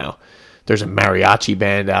 There's a mariachi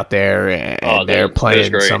band out there, and they're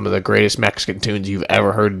playing some of the greatest Mexican tunes you've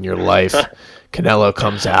ever heard in your life. Canelo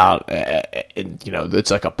comes out, and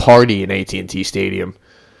it's like a party in AT&T Stadium.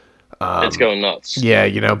 It's going nuts.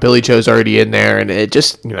 Yeah, Billy Joe's already in there, and it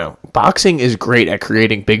just, boxing is great at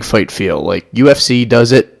creating big fight feel. Like, UFC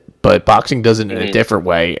does it, but boxing does it in a different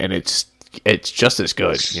way, and it's just as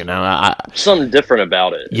good, something different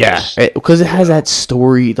about it. Yeah, because it has that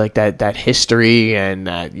story, like that history, and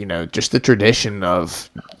just the tradition of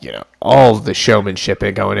all of the showmanship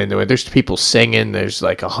going into it. There's people singing. There's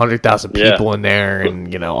like 100,000 people in there,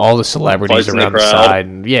 and all the celebrities around the side,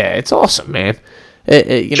 and it's awesome, man.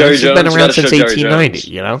 It's been around since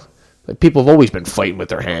 1890. Like, people have always been fighting with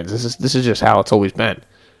their hands. This is just how it's always been.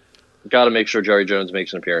 Got to make sure Jerry Jones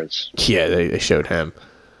makes an appearance. Yeah, they showed him.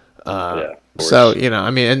 So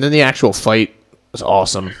and then the actual fight was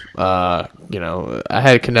awesome. I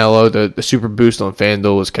had Canelo. The super boost on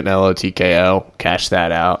FanDuel was Canelo TKO. Cashed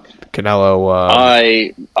that out. Canelo.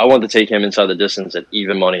 I wanted to take him inside the distance at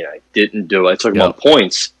even money. I didn't do it. I took him on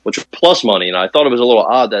points, which was plus money, and I thought it was a little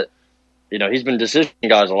odd that he's been decision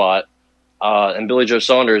guys a lot. And Billy Joe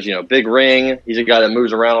Saunders, big ring. He's a guy that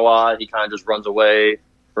moves around a lot. He kind of just runs away,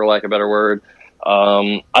 for lack of a better word.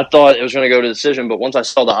 I thought it was going to go to decision, but once I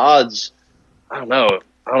saw the odds, I don't know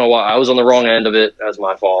why. I was on the wrong end of it. That's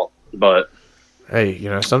my fault. But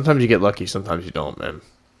hey, sometimes you get lucky, sometimes you don't, man.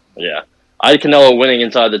 Yeah, I had Canelo winning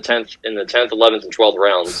inside the 10th, 11th, and 12th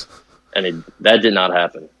rounds, and that did not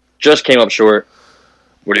happen. Just came up short.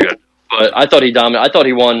 What are you gonna? But I thought he dominated. I thought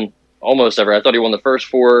he won almost every. I thought he won the first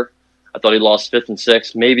 4. I thought he lost 5th and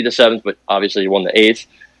 6th, maybe the 7th, but obviously he won the 8th.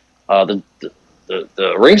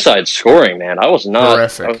 The ringside scoring, man, I was not.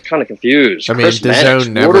 Horrific. I was kind of confused. I mean, Chris Mannix,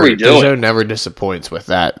 DAZN what are we doing? DAZN never disappoints with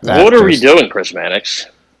that. What are we doing, Chris Mannix?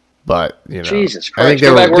 But Jesus I think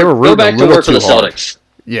Christ, they were go back to work for the hard. Celtics.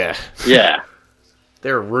 Yeah. Yeah.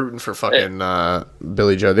 They were rooting for fucking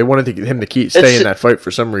Billy Joe. They wanted him to stay in that fight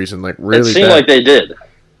for some reason. Like really, it seemed like they did.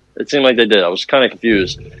 I was kind of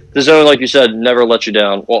confused. DAZN, like you said, never let you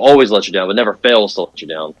down. Well, always let you down, but never fails to let you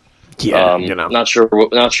down. Yeah, not sure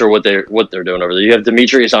what they're doing over there. You have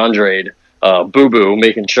Demetrius Andrade, Boo Boo,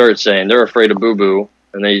 making shirts saying they're afraid of Boo Boo,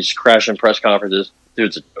 and they just crash in press conferences.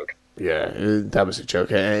 Dude's a joke. Yeah, that was a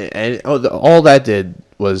joke, and all that did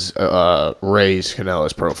was raise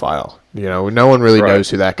Canelo's profile. No one really knows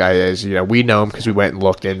who that guy is. We know him because we went and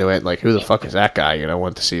looked into it. Like, who the fuck is that guy?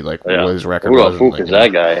 Want to see what his record was. Who the fuck is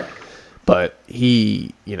that guy? But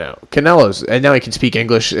he, Canelo's, and now he can speak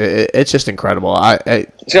English. It's just incredible.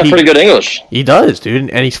 He's got pretty good English. He does,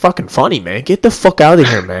 dude, and he's fucking funny, man. Get the fuck out of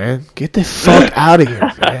here, man. Get the fuck out of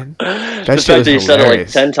here, man. The fact that he said it like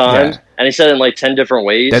 10 times, and he said it in like 10 different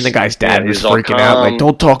ways. Then the guy's dad was freaking out, like,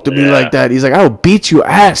 "Don't talk to me like that." He's like, "I will beat you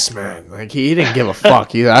ass, man." Like, he didn't give a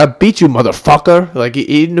fuck. I beat you, motherfucker. Like,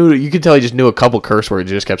 he knew. You could tell he just knew a couple curse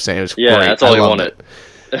words. He just kept saying it. Was great. That's all he wanted.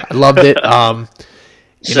 I loved it.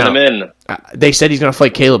 Send him in. They said he's going to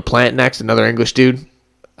fight Caleb Plant next, another English dude.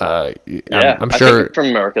 I'm sure. I think from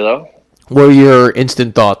America, though. What are your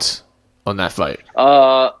instant thoughts on that fight?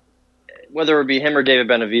 Whether it be him or David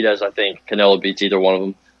Benavidez, I think Canelo beats either one of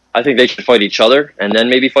them. I think they should fight each other and then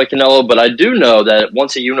maybe fight Canelo. But I do know that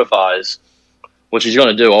once he unifies, which he's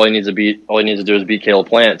going to do, all he needs to do is beat Caleb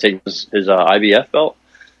Plant, take his IBF belt.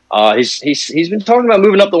 He's been talking about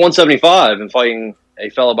moving up to 175 and fighting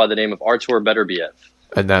a fellow by the name of Artur Beterbiev.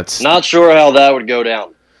 And that's not sure how that would go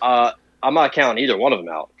down. I'm not counting either one of them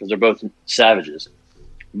out because they're both savages.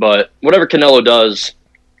 But whatever Canelo does,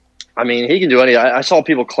 I mean, he can do anything. I saw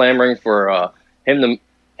people clamoring for him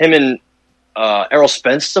and Errol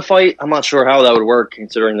Spence to fight. I'm not sure how that would work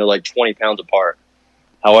considering they're like 20 pounds apart.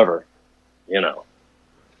 However,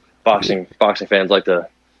 boxing fans like to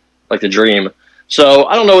dream. So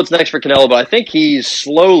I don't know what's next for Canelo, but I think he's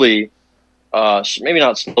slowly. Maybe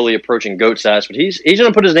not slowly approaching GOAT status, but he's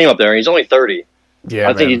going to put his name up there. And he's only 30. Yeah,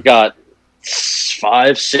 I think he's got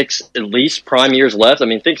 5, 6 at least prime years left. I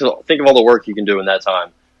mean, think of all the work you can do in that time.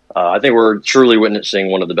 I think we're truly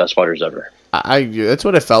witnessing one of the best fighters ever. That's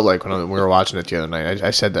what it felt like when we were watching it the other night.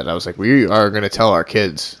 I said that. I was like, we are going to tell our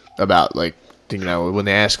kids about, like, when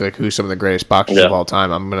they ask, like, who's some of the greatest boxers of all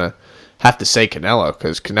time, I'm going to have to say Canelo,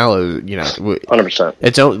 because Canelo, 100%.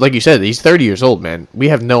 It's like you said, he's 30 years old, man. We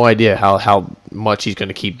have no idea how much he's going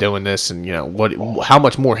to keep doing this, and how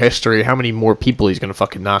much more history, how many more people he's going to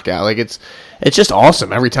fucking knock out. Like, it's just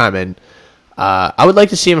awesome every time. And I would like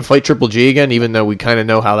to see him fight Triple G again, even though we kind of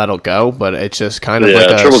know how that'll go. But it's just kind of like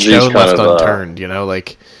a Triple G's stone left unturned,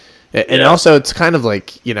 like. And also, it's kind of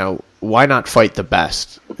like, why not fight the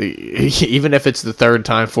best, even if it's the third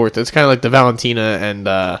time, fourth? It's kind of like the Valentina and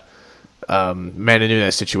Amanda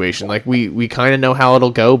Nunes situation. Like, we kind of know how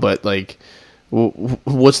it'll go, but like,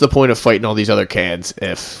 what's the point of fighting all these other cans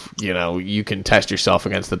if you can test yourself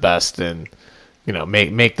against the best and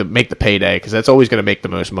make the payday, because that's always going to make the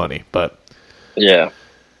most money. But yeah,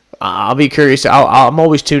 I'll be curious. I'm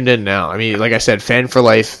always tuned in now. I mean, like I said, fan for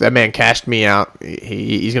life. That man cashed me out.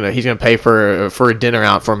 He's gonna pay for a dinner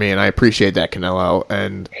out for me, and I appreciate that, Canelo.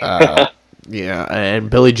 And yeah, and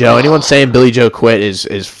Billy Joe. Anyone saying Billy Joe quit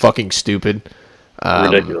is fucking stupid.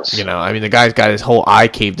 Ridiculous. I mean, the guy's got his whole eye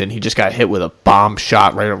caved in. He just got hit with a bomb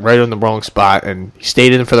shot right on the wrong spot, and he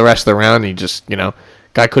stayed in for the rest of the round. And he just,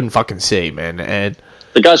 guy couldn't fucking see, man. And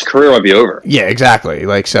the guy's career might be over. Yeah, exactly.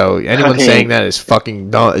 Like, so anyone saying that is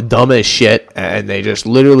fucking dumb as shit, and they just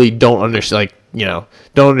literally don't understand, don't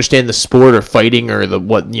understand the sport or fighting or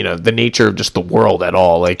the nature of just the world at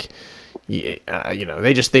all. Like, they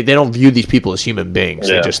don't view these people as human beings.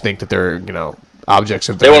 Yeah. They just think that they're, objects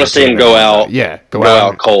of. They want to see him go out. Yeah, go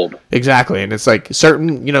out cold. Exactly, and it's like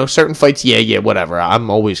certain fights. Yeah, whatever. I'm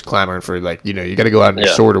always clamoring for, like, you got to go out on your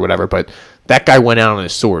sword or whatever, but. That guy went out on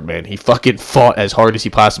his sword, man. He fucking fought as hard as he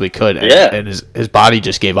possibly could, and his body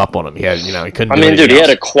just gave up on him. He had, he couldn't. I mean, dude, he had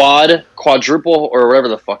a quadruple, or whatever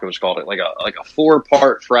the fuck it was called, like a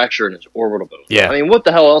 4-part fracture in his orbital bone. Yeah. I mean, what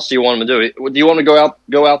the hell else do you want him to do? Do you want him to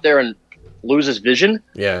go out there and lose his vision?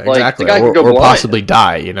 Yeah, like, exactly. The guy could go or blind. Possibly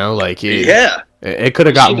die. Like, it could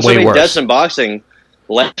have gotten way worse. Deaths in boxing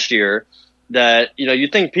last year. that,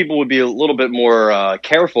 you'd think people would be a little bit more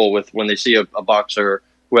careful with when they see a boxer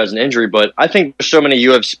who has an injury. But I think there's so many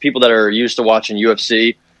UFC people that are used to watching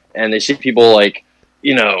UFC, and they see people like,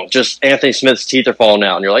 just Anthony Smith's teeth are falling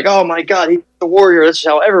out, and you're like, oh my God, he's the warrior. This is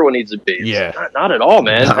how everyone needs to be. Yeah. Not at all,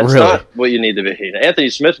 man. That's really. not what you need to be. Anthony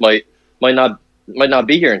Smith might not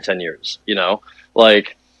be here in 10 years,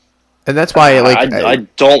 like. And that's why, I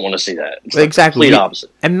don't want to see that. It's exactly the complete opposite.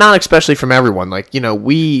 And not especially from everyone. Like,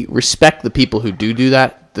 we respect the people who do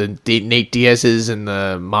that. The Nate Diaz's and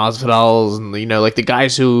the Masvidals and, like the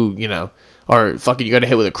guys who, are fucking, you got to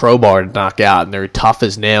hit with a crowbar to knock out, and they're tough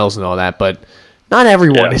as nails and all that. But not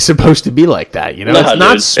everyone is supposed to be like that, No, it's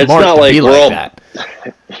not dude. smart It's not to like be we're like all- that.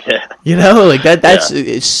 Yeah. Like that's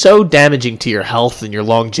it's so damaging to your health and your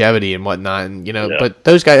longevity and whatnot. And but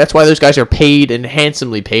those guys, that's why those guys are paid and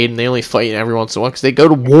handsomely paid, and they only fight every once in a while because they go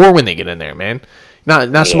to war when they get in there, man.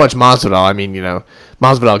 Not so much Masvidal. I mean,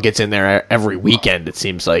 Masvidal gets in there every weekend. It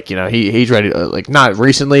seems like he's ready to, like, not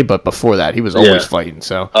recently, but before that he was always fighting.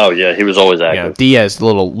 So Oh yeah, he was always active. Diaz a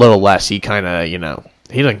little less. He kind of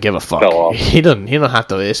he doesn't give a fuck. Fell off. He don't have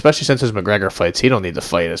to, especially since his McGregor fights. He don't need to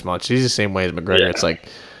fight as much. He's the same way as McGregor. Yeah. It's like,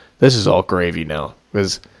 this is all gravy now,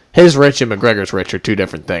 because his rich and McGregor's rich are two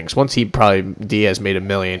different things. Once Diaz made $1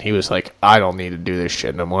 million, he was like, I don't need to do this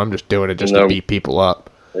shit no more. I'm just doing it just to beat people up.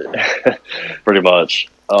 Pretty much.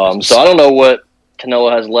 So I don't know what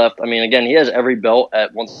Canelo has left. I mean, again, he has every belt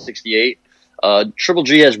at 168. Triple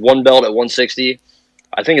G has one belt at 160.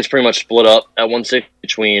 I think it's pretty much split up at 160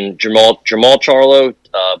 between Jamal Charlo,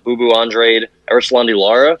 Boo Boo Andrade, Erislandy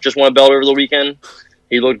Lara just won a belt over the weekend.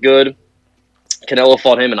 He looked good. Canelo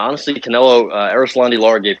fought him, and honestly, Erislandy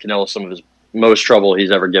Lara gave Canelo some of his most trouble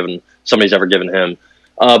somebody's ever given him.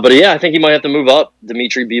 But yeah, I think he might have to move up.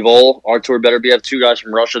 Dmitry Bivol, Artur Beterbiev, two guys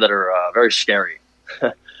from Russia that are very scary.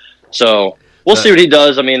 So we'll see what he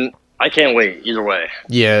does. I mean, I can't wait either way.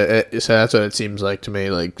 Yeah, so that's what it seems like to me,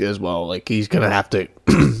 like, as well. Like, he's gonna have to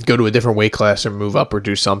go to a different weight class or move up or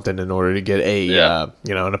do something in order to get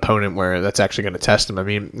an opponent where that's actually going to test him. I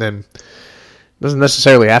mean, then doesn't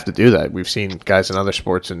necessarily have to do that. We've seen guys in other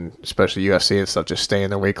sports, and especially UFC and stuff, just stay in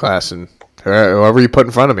their weight class, and whoever you put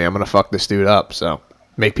in front of me, I'm gonna fuck this dude up. So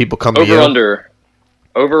make people come to you.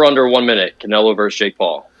 Over under 1 minute. Canelo versus Jake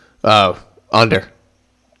Paul. Oh, under.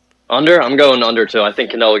 Under? I'm going under too. I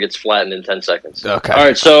think Canelo gets flattened in 10 seconds. Okay. All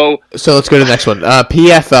right, so let's go to the next one.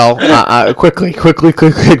 PFL. Quickly.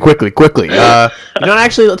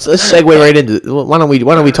 Actually, let's segue right into. Why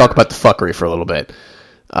don't we talk about the fuckery for a little bit?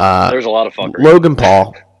 there's a lot of fuckery. Logan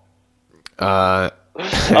Paul.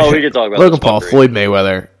 We can talk about Logan this Paul, fuckery. Floyd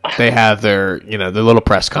Mayweather. They have their their little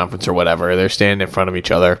press conference or whatever. They're standing in front of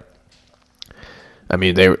each other. I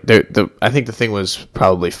mean, I think the thing was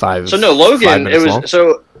probably 5. So no, Logan. 5 minutes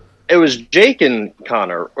long. It was Jake and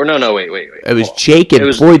Connor. Or no, wait. It was Jake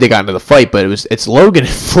and Floyd that got into the fight, but it's Logan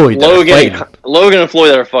and Floyd. Logan and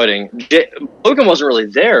Floyd that are fighting. Logan wasn't really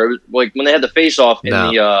there. It was like when they had the face off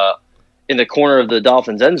in the corner of the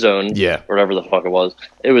Dolphins end zone. Yeah, or whatever the fuck it was.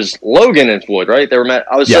 It was Logan and Floyd, right? They were met.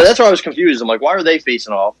 So that's why I was confused. I'm like, why are they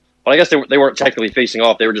facing off? But I guess they weren't technically facing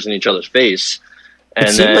off. They were just in each other's face. And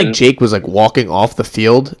it seemed like Jake was like walking off the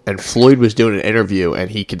field, and Floyd was doing an interview, and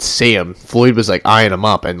he could see him. Floyd was like eyeing him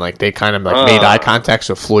up, and like they kind of like made eye contact.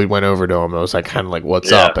 So Floyd went over to him. It was like kind of like,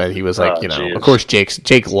 "What's up?" And he was like, of course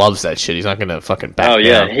Jake loves that shit. He's not gonna fucking back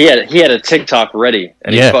down. He had a TikTok ready,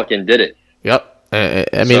 and he fucking did it. Yep. I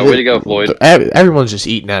mean, so way to go, Floyd. Everyone's just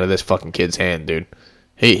eating out of this fucking kid's hand, dude.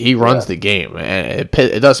 He runs the game, and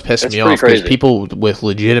it does piss me off because people with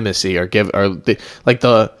legitimacy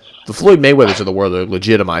the Floyd Mayweathers of the world are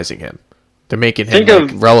legitimizing him. They're making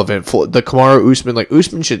him relevant. The Kamaru Usman,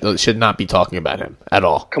 Usman should not be talking about him at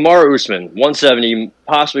all. Kamaru Usman, 170,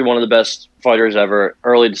 possibly one of the best fighters ever.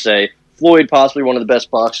 Early to say. Floyd, possibly one of the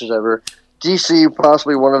best boxers ever. DC,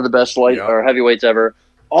 possibly one of the best or heavyweights ever.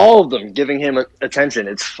 All of them giving him attention.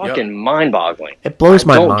 It's fucking mind-boggling. It blows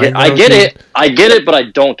my mind. I get it, but I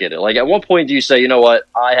don't get it. Like, at what point do you say, you know what,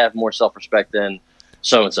 I have more self-respect than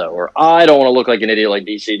so-and-so, or I don't want to look like an idiot like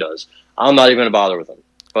DC does. I'm not even going to bother with them.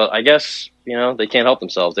 But I guess, they can't help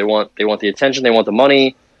themselves. They want the attention, they want the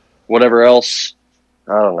money, whatever else.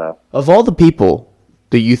 I don't know. Of all the people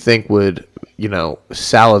that you think would,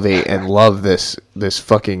 salivate and love this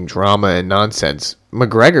fucking drama and nonsense,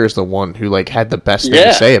 McGregor is the one who had the best thing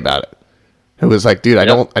to say about it. Who was like, dude, I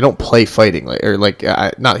don't play fighting, he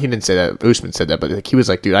didn't say that. Usman said that, but he was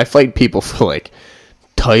like, dude, I fight people for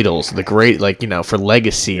titles, the great for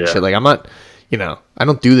legacy and shit. I'm not, I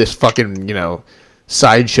don't do this fucking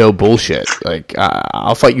sideshow bullshit. Like,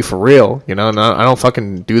 I'll fight you for real, you know. And I don't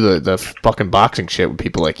fucking do the fucking boxing shit with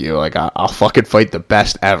people like you. Like, I'll fucking fight the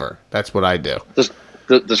best ever. That's what I do.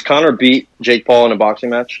 Does Conor beat Jake Paul in a boxing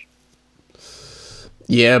match?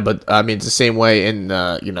 Yeah, but I mean, it's the same way. And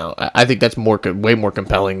you know, I think that's way more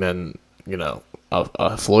compelling than, you know,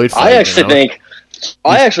 a Floyd fight.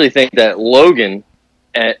 I actually think that Logan,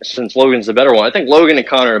 since Logan's the better one, I think Logan and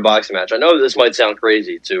Conor in a boxing match. I know this might sound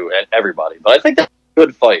crazy to everybody, but I think that's a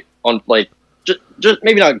good fight. On like, just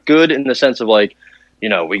maybe not good in the sense of like, you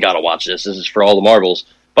know, we got to watch this. This is for all the marbles.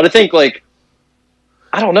 But I think like,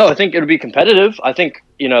 I don't know. I think it would be competitive. I think,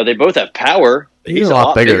 you know, they both have power. He's a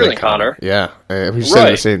lot bigger than Conor. Yeah, we said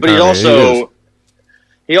right. The same but time.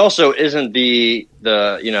 He also isn't the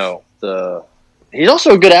you know he's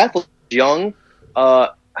also a good athlete. Young. I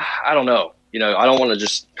don't know. You know, I don't want to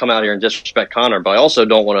just come out here and disrespect Conor, but I also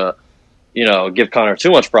don't want to, you know, give Conor too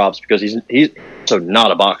much props because he's also not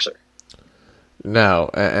a boxer. No,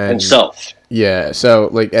 and himself. Yeah, so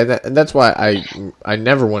like, and that's why I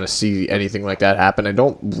never want to see anything like that happen. I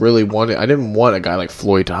don't really want it. I didn't want a guy like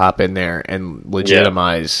Floyd to hop in there and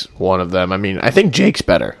legitimize one of them. I mean, I think Jake's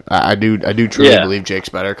better. I do truly believe Jake's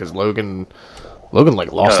better because Logan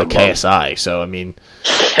like lost to KSI. So I mean,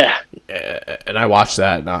 and I watched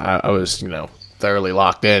that and I was, you know, thoroughly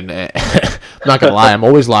locked in. I'm not gonna lie, I'm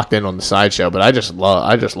always locked in on the sideshow, but I just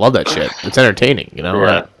love that shit. It's entertaining, you know.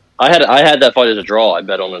 Yeah. I had that fight as a draw. I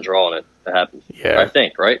bet on a draw, and it happened. Yeah, I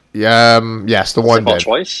think right. Yeah, yes, the one they fought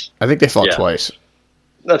twice. I think they fought twice.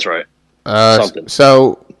 That's right. Something.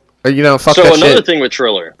 So, you know, fuck so that another shit. thing with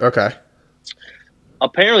Triller. Okay.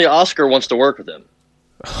 Apparently, Oscar wants to work with him.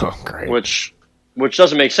 Oh, great. Which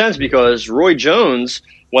doesn't make sense because Roy Jones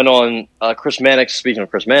went on Chris Mannix. Speaking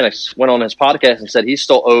of Chris Mannix, went on his podcast and said he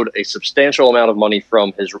still owed a substantial amount of money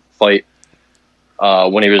from his fight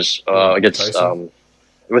when he was against.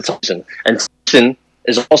 With Tyson. And Tyson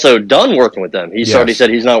is also done working with them. He's already said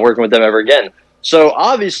he's not working with them ever again. So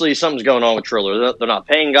obviously something's going on with Triller. They're not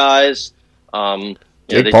paying guys. They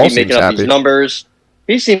keep making up these numbers.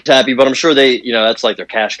 He seems happy, but I'm sure that's like their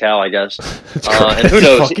cash cow, I guess. And who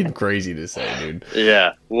knows? Fucking crazy to say, dude.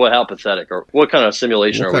 Yeah. How pathetic. Or what kind of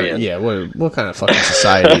simulation are we in? Yeah. What kind of fucking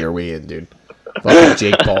society are we in, dude? Fucking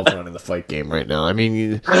Jake Paul's running the fight game right now. I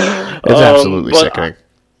mean, it's absolutely sickening.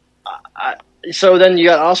 So then you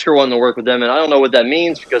got Oscar wanting to work with them, and I don't know what that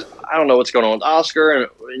means because I don't know what's going on with Oscar and,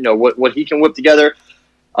 you know, what he can whip together.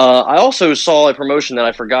 I also saw a promotion that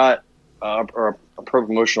I forgot, or a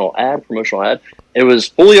promotional ad. It was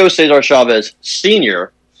Julio Cesar Chavez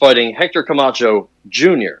Sr. fighting Hector Camacho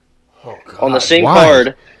Jr. Oh, God, on the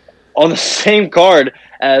same card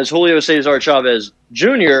as Julio Cesar Chavez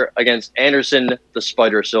Jr. against Anderson the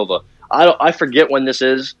Spider Silva. I forget when this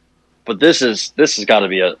is, but this has got to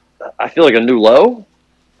be I feel like a new low.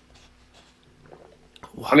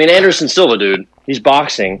 I mean, Anderson Silva, dude, he's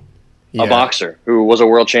boxing, a boxer who was a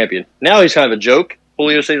world champion. Now he's kind of a joke.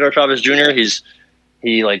 Julio Cesar Chavez Jr.,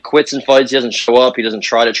 he like quits and fights. He doesn't show up. He doesn't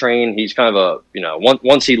try to train. He's kind of a, you know,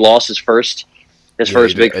 once he lost his first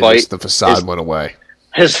big fight. The facade went away.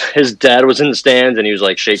 His dad was in the stands and he was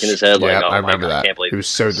like shaking his head like, oh, I remember that. I can't believe he was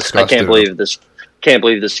so disgusted. I can't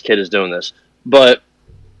believe this kid is doing this. But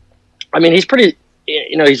I mean, he's pretty,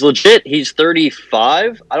 you know, he's legit. He's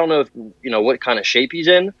 35. I don't know if, you know, what kind of shape he's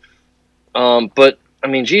in. But I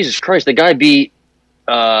mean, Jesus Christ, the guy beat,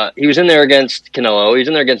 he was in there against Canelo. He was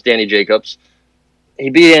in there against Danny Jacobs. He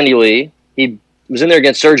beat Andy Lee. He was in there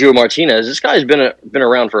against Sergio Martinez. This guy's been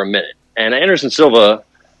around for a minute. And Anderson Silva,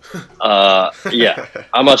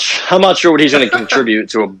 I'm not sure what he's going to contribute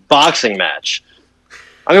to a boxing match.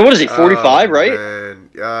 I mean, what is he, 45, right? Man.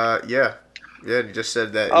 Yeah. Yeah, he just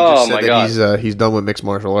said that. My God. He's done with mixed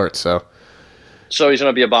martial arts, so he's going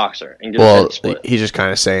to be a boxer and get a head split. He's just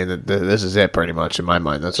kind of saying that this is it, pretty much, in my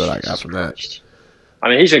mind. That's what I got from that. I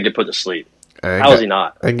mean, he's going to get put to sleep. How is he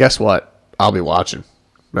not? And guess what? I'll be watching.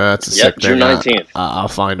 That's a sick June thing. 19th. I'll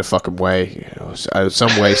find a fucking way.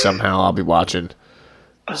 Some way, somehow, I'll be watching.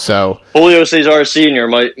 So Julio Cesar Sr.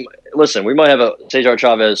 We might have a Cesar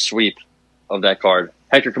Chavez sweep of that card.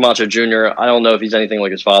 Hector Camacho Jr., I don't know if he's anything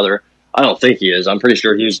like his father. I don't think he is. I'm pretty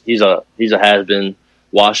sure he's a has-been,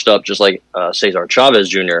 washed up, just like Cesar Chavez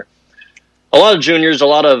Jr. A lot of juniors, a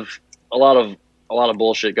lot of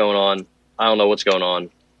bullshit going on. I don't know what's going on,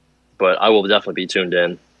 but I will definitely be tuned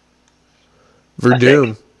in.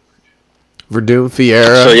 Verdum,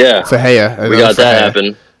 Fiera. So yeah, Fahea. We got that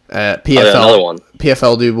happen. PFL, another one.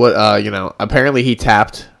 PFL dude. What? Apparently he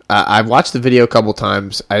tapped. I've watched the video a couple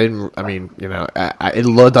times.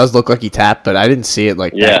 It does look like he tapped, but I didn't see it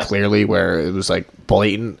that clearly where it was like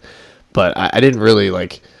blatant. But I didn't really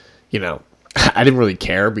I didn't really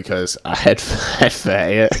care because I had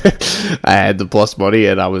I had the plus money,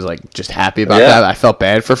 and I was like just happy about that. I felt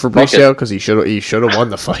bad for Fabricio because he should have won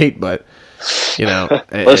the fight, but you know,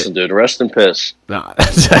 listen, dude, rest in piss. No,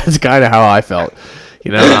 that's kind of how I felt.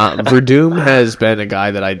 You know, Verdum has been a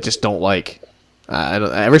guy that I just don't like.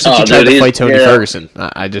 Ever since he tried to fight Tony Ferguson,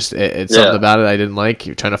 it's something about it I didn't like.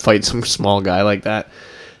 You're trying to fight some small guy like that.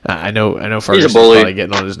 I know Ferguson's probably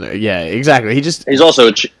getting on his nerves. Yeah, exactly. He's also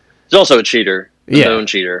a cheater. Known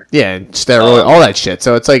cheater. Yeah, and steroid, all that shit.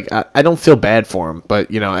 So it's like I don't feel bad for him,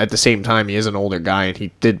 but you know, at the same time, he is an older guy and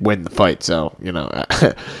he did win the fight. So you know,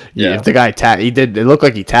 if the guy tapped, he did. It looked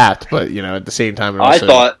like he tapped, but you know, at the same time,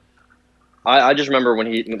 I just remember when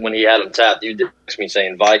he had him tapped, you did text me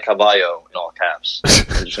saying "Vai Cavallo" in all caps.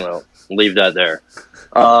 I'm just gonna leave that there.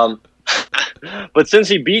 But since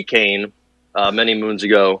he beat Kane many moons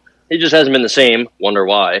ago, he just hasn't been the same. Wonder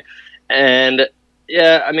why? And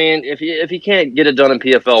yeah, I mean, if he can't get it done in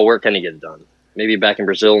PFL, where can he get it done? Maybe back in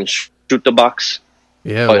Brazil and shoot the box.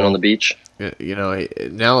 Yeah, fighting on the beach. You know,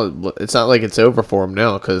 now it's not like it's over for him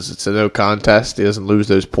now because it's a no contest. He doesn't lose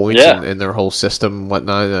those points in their whole system and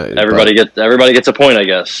whatnot. Everybody gets a point, I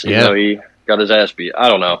guess. Even though he got his ass beat. I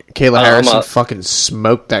don't know. Kayla Harrison fucking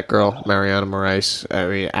smoked that girl, Mariana Moraes. I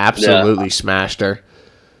mean, absolutely smashed her.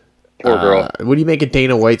 Poor girl. What do you make of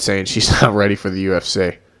Dana White saying she's not ready for the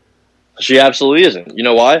UFC? She absolutely isn't. You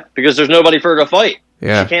know why? Because there's nobody for her to fight.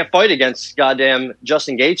 Yeah. She can't fight against goddamn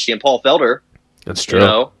Justin Gaethje and Paul Felder. That's true. You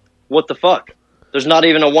know? What the fuck? There's not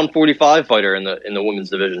even a 145 fighter in the women's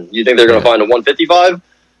division. You think they're going to find a 155?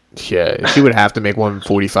 Yeah, she would have to make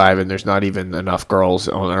 145, and there's not even enough girls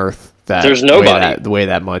on Earth that there's nobody weigh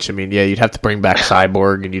that much. I mean, yeah, you'd have to bring back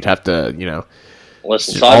Cyborg, and you'd have to, you know,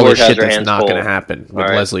 listen, all Cyborg this has shit her that's hands not full. going to happen with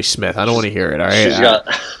Leslie Smith. I don't want to hear it. All right,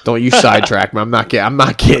 She's don't you sidetrack me. I'm not getting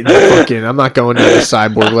fucking. I'm not going to the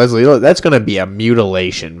Cyborg Leslie. Look, that's going to be a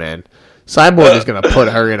mutilation, man. Cyborg is going to put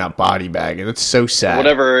her in a body bag, and it's so sad.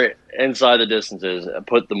 Whatever inside the distance is,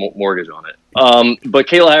 put the mortgage on it. But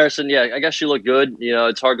Kayla Harrison, yeah, I guess she looked good. You know,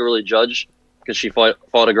 it's hard to really judge because she fought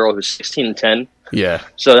a girl who's 16-10. Yeah.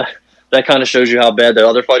 So that kind of shows you how bad the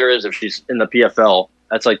other fighter is. If she's in the PFL,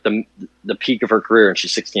 that's like the peak of her career, and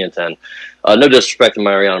she's 16-10. No disrespect to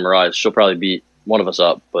Mariana Moraes, she'll probably beat one of us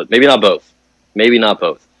up, but maybe not both. Maybe not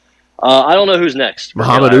both. I don't know who's next.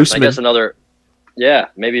 Muhammad Usman. I guess another. Yeah,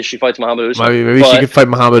 maybe she fights Muhammad Usman. Maybe she could fight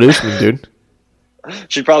Muhammad Usman, dude.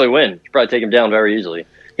 She'd probably win. She'd probably take him down very easily.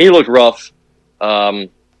 He looked rough.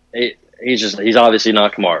 He's obviously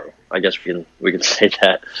not Kamaru. I guess we can say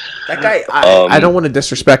that. That guy, I don't want to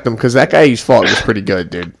disrespect him because that guy he's fought was pretty good,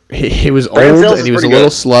 dude. He was old and he was a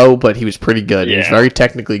little slow, but he was pretty good. Yeah. He was very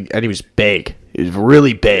technically, and he was big. He was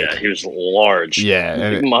really big. Yeah, he was large.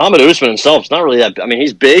 Yeah, Muhammad Usman himself is not really that. I mean,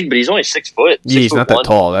 he's big, but he's only 6 foot. Yeah, he's not that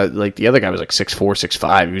tall. Like the other guy was like 6'4",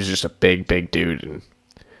 6'5". He was just a big dude, and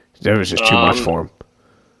there was just too much for him.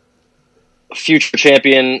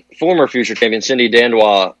 Former future champion Cindy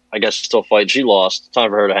Dandois, I guess, still fighting. She lost. Time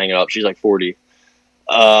for her to hang it up. She's like 40.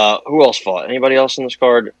 Who else fought? Anybody else in this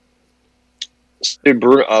card? Dude,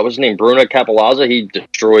 what's his name? Bruno Capilazza. He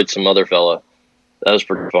destroyed some other fella. That was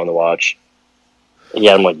pretty fun to watch. He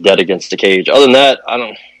had him like dead against the cage. Other than that,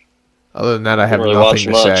 I have really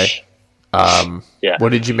nothing to say. Yeah.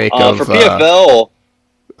 What did you make of for PFL?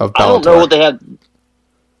 Of Bellator? I don't know what they had.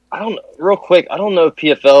 Real quick, I don't know if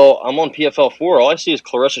PFL. I'm on PFL 4. All I see is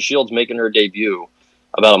Claressa Shields making her debut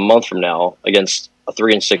about a month from now against a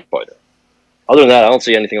 3-6 fighter. Other than that, I don't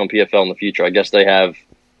see anything on PFL in the future. I guess they have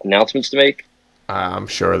announcements to make. I'm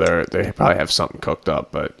sure they probably have something cooked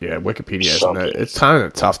up, but yeah, Wikipedia isn't. It's kind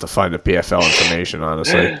of tough to find the PFL information,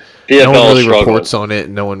 honestly. PFL no one really reports on it,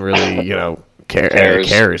 and no one really,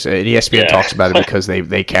 cares. And ESPN talks about it because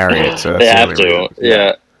they carry it, so that's they have to.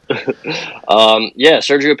 Yeah.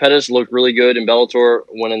 Sergio Pettis looked really good in Bellator,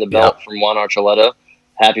 winning the belt from Juan Archuleta.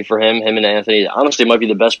 Happy for him. Him and Anthony, honestly, might be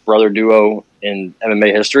the best brother duo in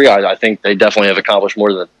MMA history. I think they definitely have accomplished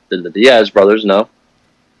more than the Diaz brothers. No.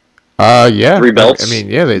 Yeah. 3 belts. I mean,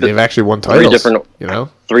 yeah, they've actually won titles.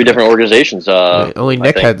 Three different organizations. Only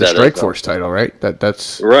Nick had the Strikeforce title, right?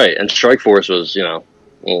 That's right. And Strikeforce was, a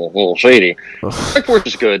little shady. Strikeforce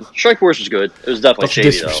was good. It was definitely shady,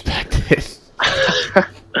 disrespected. Though.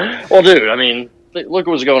 Well, dude, I mean, look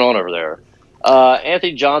what's going on over there.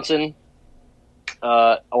 Anthony Johnson.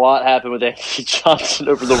 A lot happened with Anthony Johnson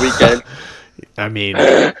over the weekend. I mean,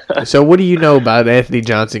 so what do you know about Anthony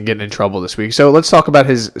Johnson getting in trouble this week? So let's talk about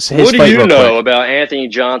his What fight do you know quick. about Anthony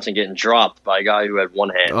Johnson getting dropped by a guy who had one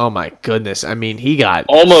hand? Oh my goodness! I mean, he got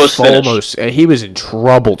almost. He was in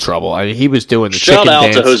trouble. I mean, he was doing the Shout chicken out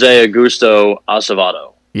dance. to Jose Augusto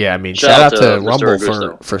Acevedo. Yeah, I mean, shout out to Mr. Rumble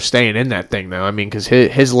Augusto. for staying in that thing, though. I mean, because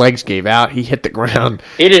his legs gave out. He hit the ground.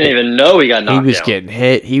 He didn't even know he got knocked He was down. getting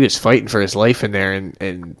hit. He was fighting for his life in there,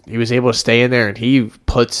 and he was able to stay in there. And he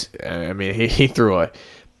puts, I mean, he threw a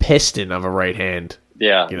piston of a right hand.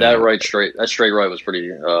 Yeah, You that know. straight right was pretty.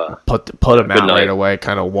 Put him Good out night. right away,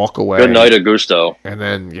 kind of walk away. Good night, Augusto. And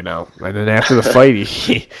then, and then after the fight,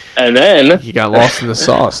 he And then, he got lost in the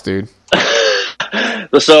sauce, dude.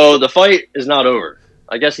 so the fight is not over.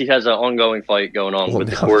 I guess he has an ongoing fight going on Well, with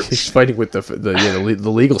the no, courts. he's fighting with the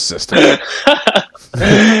legal system.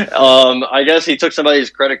 I guess he took somebody's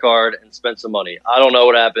credit card and spent some money. I don't know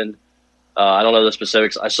what happened. I don't know the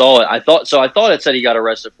specifics. I saw it. I thought it said he got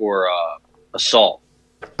arrested for assault.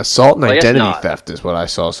 Assault and I guess identity not. theft is what I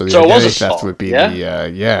saw. So the So it was identity assault, theft would be yeah?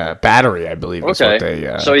 the battery, I believe. Is Okay, what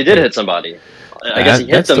they, so he did hit somebody. I guess he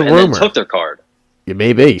hit That's them the and then rumor. took their card. Yeah,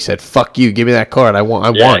 maybe he said, "Fuck you, give me that card. I won.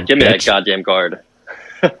 Give me that bitch." goddamn card.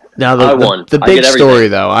 Now I won. The I big get everything. story,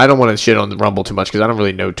 though. I don't want to shit on the Rumble too much because I don't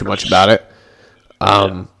really know too much about it.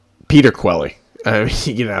 Peter Quelly, the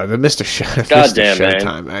Mr. Goddamn,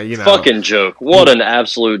 Showtime. man. Fucking joke. What an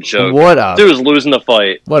absolute joke. What a Dude was losing the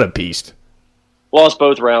fight. what a beast. Lost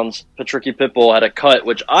both rounds. Patricky Pitbull had a cut,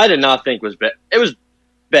 which I did not think was bad. It was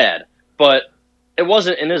bad, but it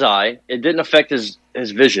wasn't in his eye. It didn't affect his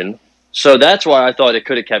vision. So that's why I thought it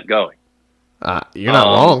could have kept going. You're not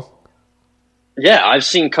wrong. Yeah, I've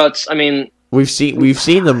seen cuts. I mean, We've seen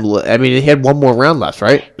them. I mean, he had one more round left,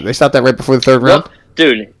 right? They stopped that right before the third round.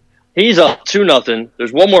 dude, he's up 2-0.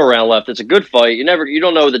 There's one more round left. It's a good fight. You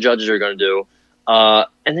don't know what the judges are going to do. And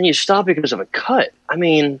then you stop because of a cut. I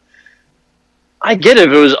mean, I get it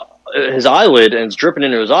if it was his eyelid and it's dripping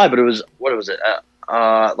into his eye, but it was, what was it?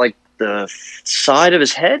 Like the side of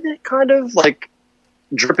his head, kind of like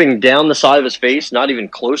dripping down the side of his face, not even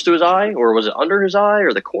close to his eye, or was it under his eye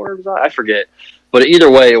or the corner of his eye? I forget. But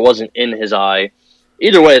either way, it wasn't in his eye.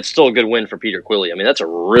 Either way, it's still a good win for Peter Quilley. I mean, that's a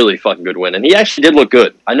really fucking good win. And he actually did look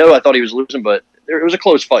good. I thought he was losing, but it was a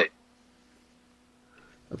close fight.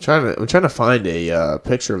 I'm trying to find a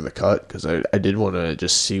picture of the cut because I did want to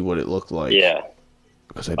just see what it looked like. Yeah.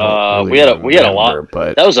 Because I don't We had a remember, lot.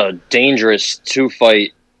 but That was a dangerous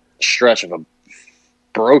 2-fight stretch of a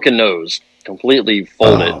broken nose, completely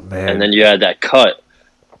folded. Oh, man. And then you had that cut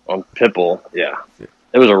on Pitbull. Yeah.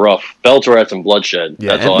 It was a rough. Bellator had some bloodshed.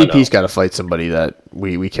 yeah, That's all I know. MVP's got to fight somebody that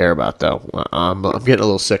we care about though. I'm getting a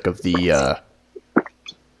little sick of the Yeah.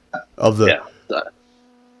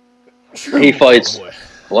 He fights.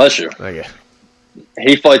 Bless you. Okay.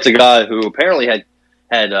 He fights a guy who apparently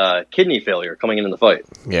had kidney failure coming into the fight.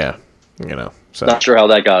 Yeah, so Not sure how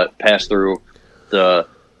that got passed through the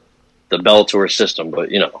Bellator system, but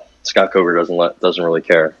Scott Coker doesn't really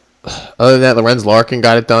care. other than that, Lorenz Larkin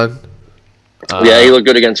got it done. Yeah, he looked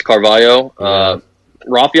good against Carvalho. Yeah.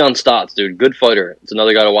 Rafion Stotts, dude, good fighter. It's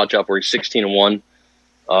another guy to watch out for. He's 16-1.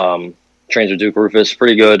 Trains with Duke Rufus,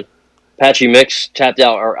 pretty good. Patchy Mix tapped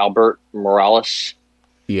out Albert Morales.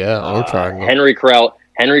 Yeah, I'm trying. Henry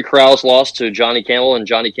Krause lost to Johnny Campbell, and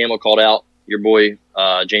Johnny Campbell called out your boy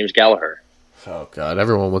James Gallagher. Oh God,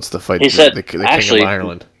 everyone wants to fight He said, the King actually- of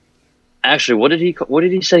Ireland. Actually, what did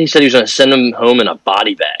he say? He said he was going to send him home in a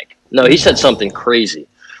body bag. No, he said something crazy.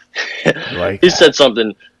 Like He said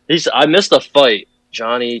something. I missed the fight,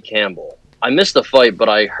 Johnny Campbell. I missed the fight, but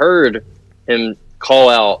I heard him call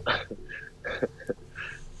out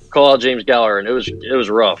James Gallagher, and it was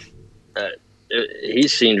rough. He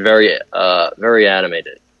seemed very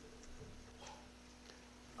animated.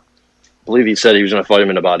 I believe he said he was going to fight him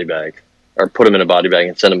in a body bag, or put him in a body bag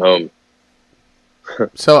and send him home.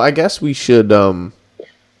 So I guess we should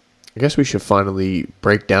finally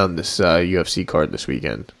break down this UFC card this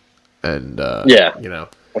weekend, and Yeah.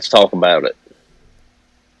 Let's talk about it.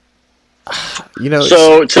 So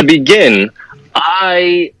So to begin,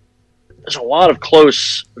 there's a lot of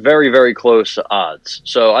close, very, very close odds.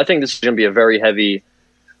 So I think this is going to be a very heavy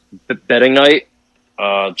betting night.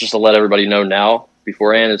 Just to let everybody know now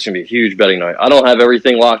beforehand, it's going to be a huge betting night. I don't have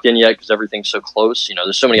everything locked in yet because everything's so close.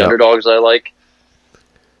 There's so many Yeah. underdogs that I like.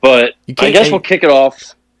 But You can't- I guess we'll kick it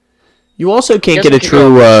off. you also can't Guess get we'll a kick it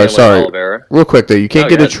true. off with Sorry, Oliveira. real quick though, you can't Oh,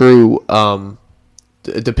 get go a ahead. true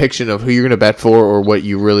depiction of who you're going to bet for or what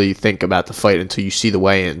you really think about the fight until you see the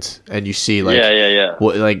weigh-ins and you see Yeah.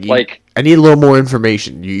 what Like- I need a little more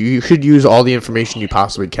information. You should use all the information you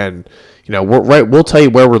possibly can. We'll tell you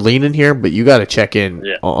where we're leaning here, but you got to check in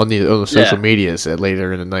Yeah. on the social Yeah. medias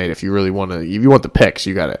later in the night if you really want to. If you want the picks,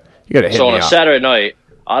 you got to hit So me on a up. Saturday night,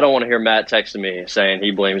 I don't want to hear Matt texting me saying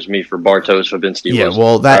he blames me for Bartosz Fabinski. Yeah,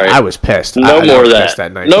 well, that right? I was pissed. No more was of that. pissed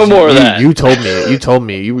that night. No more of that. You told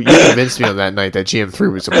me. You convinced me on that night that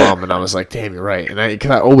GM3 was a bum, and I was like, damn, you're right. And I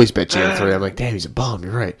always bet GM3. I'm like, damn, he's a bum.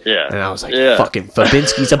 You're right. Yeah. And I was like, fucking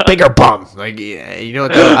Fabinski's a bigger bum. Like, yeah, you know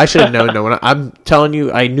what? I should have known. No, I'm telling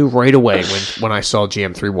you, I knew right away when I saw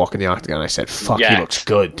GM3 walk in the octagon. I said, fuck, he looks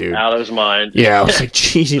good, dude. Out of his mind. Yeah, I was like,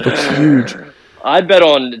 jeez, he looks huge. I bet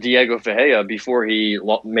on Diego Ferreira before he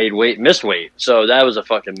missed weight. So that was a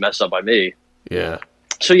fucking mess up by me. Yeah.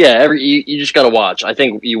 So yeah, you just got to watch. I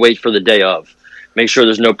think you wait for the day of. Make sure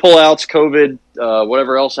there's no pullouts, COVID,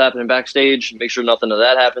 whatever else happening backstage. Make sure nothing of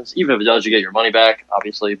that happens. Even if it does, you get your money back,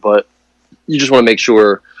 obviously. But you just want to make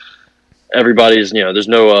sure everybody's, there's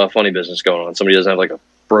no funny business going on. Somebody doesn't have like a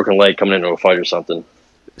broken leg coming into a fight or something.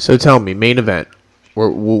 So tell me, main event.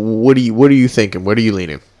 What are you thinking? What are you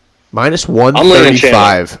leaning? Minus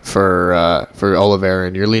 135 for Oliveira,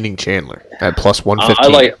 and you're leaning Chandler at plus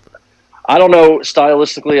 115. I don't know,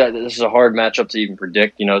 stylistically, this is a hard matchup to even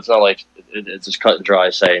predict. It's not like it's just cut and dry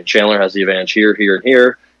saying Chandler has the advantage here, here, and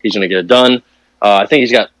here. He's going to get it done. I think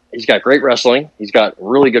he's got great wrestling. He's got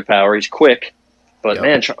really good power. He's quick. But,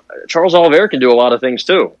 man, Charles Oliveira can do a lot of things,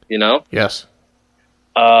 too, Yes.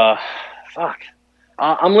 Fuck.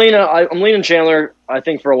 I'm leaning Chandler, I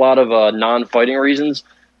think, for a lot of non-fighting reasons.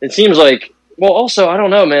 It seems like, well, also, I don't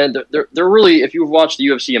know, man. They're really, if you've watched the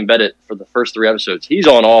UFC Embedded for the first 3 episodes, he's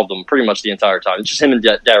on all of them pretty much the entire time. It's just him and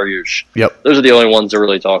Dariush. Yep. Those are the only ones they're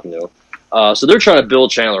really talking to. So they're trying to build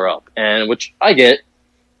Chandler up, and which I get.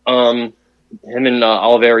 Him and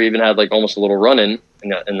Oliveira even had like almost a little run-in in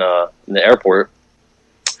the airport.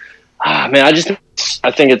 Man,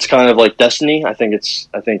 I think it's kind of like destiny. I think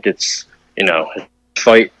it's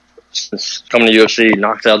fight since coming to UFC,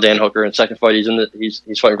 knocked out Dan Hooker, and second fight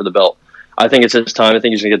he's fighting for the belt. I think it's his time. I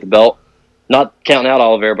think he's gonna get the belt. Not counting out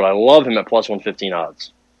Oliveira, but I love him at plus 115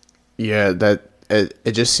 odds. Yeah,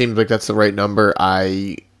 it just seems like that's the right number.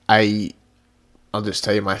 I'll just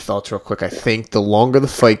tell you my thoughts real quick. I think the longer the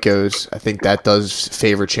fight goes, I think that does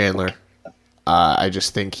favor Chandler. I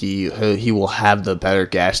just think he will have the better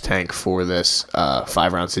gas tank for this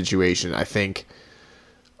 5-round situation. I'm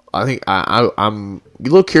a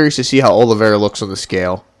little curious to see how Oliveira looks on the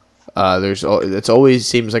scale. It's always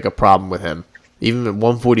seems like a problem with him. Even at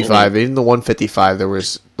 145, even the 155, there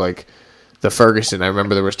was like the Ferguson. I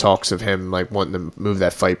remember there was talks of him like wanting to move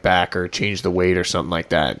that fight back or change the weight or something like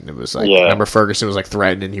that. And it was like, I remember Ferguson was like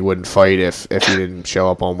threatening he wouldn't fight if he didn't show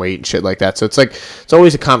up on weight and shit like that. So it's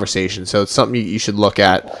always a conversation. So it's something you should look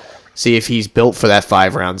at. See if he's built for that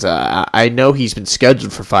 5 rounds. I know he's been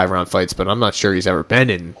scheduled for 5-round fights, but I'm not sure he's ever been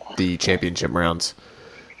in the championship rounds.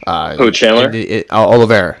 Chandler?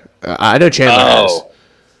 Oliveira. I know Chandler has.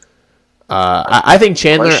 I think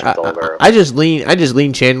Chandler. I just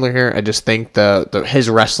lean Chandler here. I just think his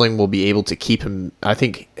wrestling will be able to keep him. I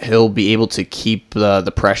think he'll be able to keep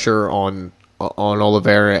the pressure on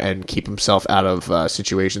Oliveira and keep himself out of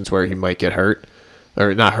situations where he might get hurt,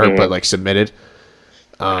 or not hurt, but like submitted.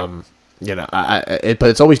 But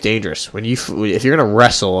it's always dangerous when if you're gonna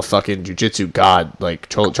wrestle a fucking jiu-jitsu god like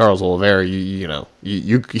Charles Oliveira, you're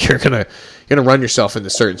gonna run yourself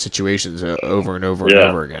into certain situations over and over and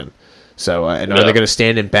over again. So are they gonna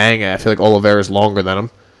stand and bang? I feel like Oliveira's longer than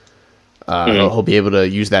him. He'll be able to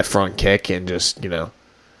use that front kick and just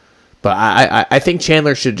But I think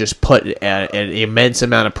Chandler should just put an immense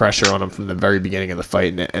amount of pressure on him from the very beginning of the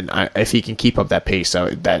fight, and if he can keep up that pace,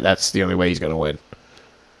 that's the only way he's gonna win.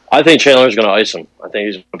 I think Chandler's going to ice him. I think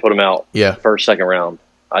he's going to put him out first, second round.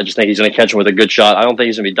 I just think he's going to catch him with a good shot. I don't think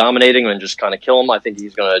he's going to be dominating and just kind of kill him. I think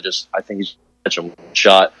he's going to catch him with a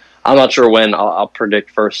shot. I'm not sure when. I'll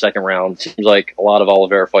predict first, second round. Seems like a lot of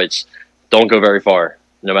Oliveira fights don't go very far,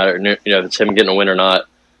 no matter if it's him getting a win or not.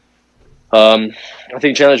 I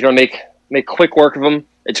think Chandler's going to make quick work of him.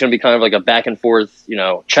 It's going to be kind of like a back and forth,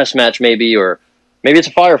 chess match maybe, or maybe it's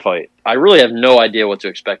a firefight. I really have no idea what to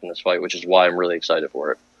expect in this fight, which is why I'm really excited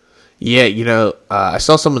for it. Yeah, I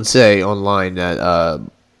saw someone say online that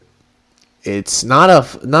it's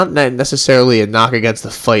not necessarily a knock against the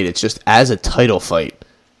fight. It's just as a title fight,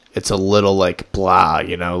 it's a little like blah,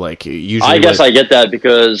 like usually. I guess I get that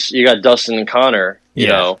because you got Dustin and Conor.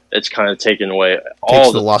 It's kind of taken away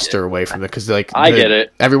takes the luster away from it because I get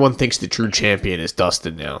it. Everyone thinks the true champion is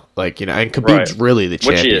Dustin now, and Khabib's really the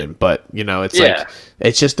champion, but it's like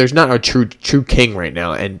it's just there's not a true king right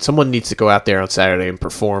now, and someone needs to go out there on Saturday and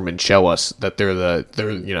perform and show us that they're going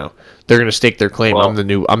to stake their claim. Well, I'm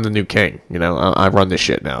the new king. I run this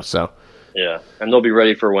shit now, so yeah, and they'll be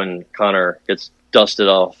ready for when Conor gets dusted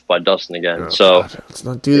off by Dustin again. Oh, so God. Let's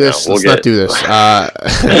not do this. we'll Let's not do this.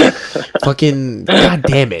 Fucking God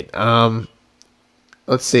damn it.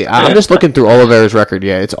 Let's see. I'm just looking through Oliveira's record.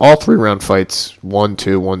 Yeah, it's all 3-round fights.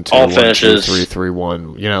 1-2, 1-2, All 1-2, finishes. 3-3,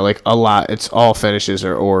 1. You know, like a lot. It's all finishes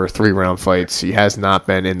or 3-round fights. He has not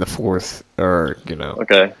been in the fourth, or you know.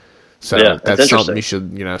 okay. So Yeah, that's that's something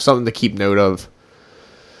interesting. you should, something to keep note of.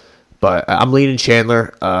 But I'm leaning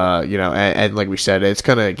Chandler. And like we said, it's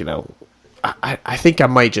gonna, I think I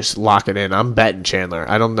might just lock it in. I'm betting Chandler.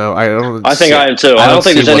 I don't know. I think I am too. I don't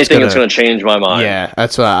think there's anything that's going to change my mind. Yeah,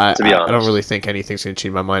 that's why to be honest. I don't really think anything's going to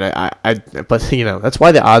change my mind. But that's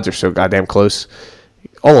why the odds are so goddamn close.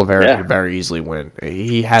 Oliveira could very easily win.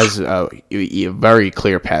 He has a very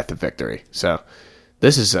clear path to victory. So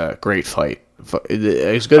this is a great fight,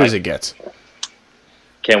 as good as it gets.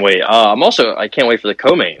 Can't wait. I can't wait for the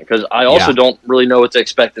co-main because I also don't really know what to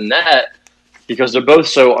expect in that because they're both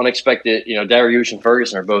so unexpected. Dariush and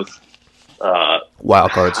Ferguson are both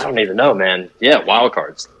wild cards. I don't even know, man. Yeah, wild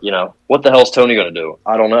cards. What the hell's Tony going to do?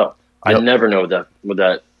 I don't know. Yep. I never know what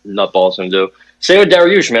that nutball's going to do. Same with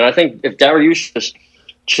Dariush, man. I think if Dariush just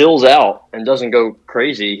chills out and doesn't go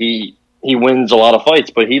crazy, he wins a lot of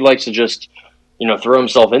fights. But he likes to just throw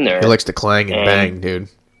himself in there. He likes to clang and bang, dude.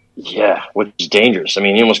 Yeah, which is dangerous. I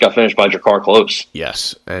mean, he almost got finished by Jakar Close.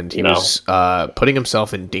 Yes, and he was putting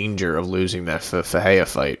himself in danger of losing that Fahea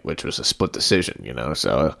fight, which was a split decision,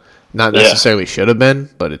 so not necessarily should have been,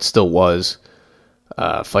 but it still was.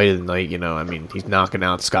 Fight of the night, I mean, he's knocking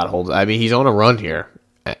out Scott Holds. I mean, he's on a run here,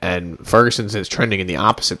 and Ferguson's is trending in the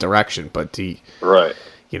opposite direction, but right.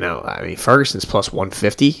 I mean, Ferguson's plus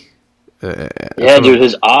 150. Dude,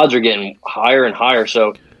 his odds are getting higher and higher,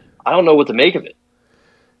 so I don't know what to make of it.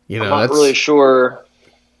 I'm not really sure.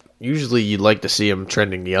 Usually, you'd like to see him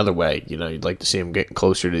trending the other way. You'd like to see him getting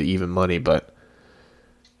closer to even money. But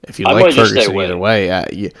if you like Ferguson either way,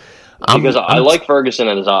 because I like Ferguson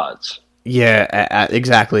and his odds. Yeah,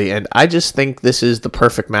 exactly. And I just think this is the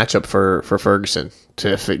perfect matchup for Ferguson.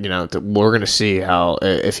 We're going to see how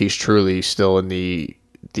if he's truly still in the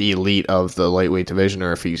elite of the lightweight division,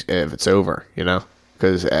 or if it's over.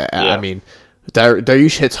 Because I mean,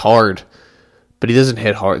 Dariush hits hard. But he doesn't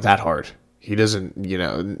hit that hard. He doesn't,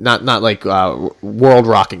 not like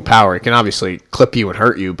world-rocking power. He can obviously clip you and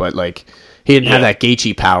hurt you, but like he didn't have that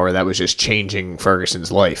Gaethje power that was just changing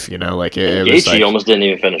Ferguson's life. Gaethje almost didn't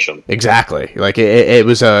even finish him. Exactly. Like it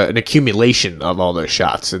was an accumulation of all those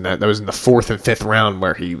shots, and that was in the 4th and 5th round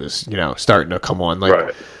where he was, starting to come on.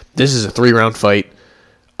 Like This is a 3-round fight.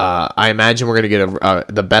 I imagine we're going to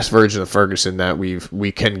get the best version of Ferguson that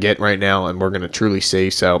we can get right now, and we're going to truly see.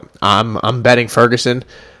 So I'm betting Ferguson.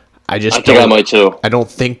 I think I might too. I don't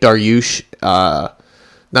think Dariush.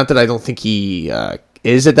 Not that I don't think he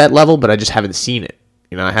is at that level, but I just haven't seen it.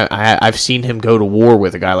 I've seen him go to war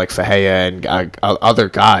with a guy like Fahea and other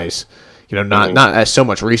guys. Not as so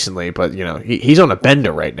much recently, but he's on a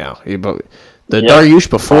bender right now. Dariush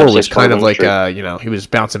before was kind of like he was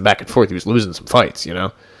bouncing back and forth. He was losing some fights.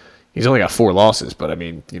 He's only got 4 losses, but I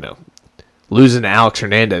mean, losing to Alex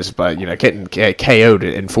Hernandez, but getting KO'd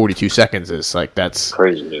in 42 seconds is like that's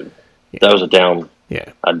crazy, dude. That was a down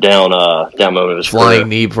moment of his flying career.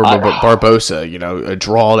 knee for Barbosa. A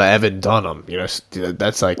draw to Evan Dunham.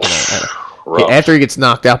 That's like after he gets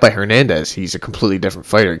knocked out by Hernandez, he's a completely different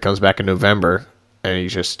fighter. He comes back in November and he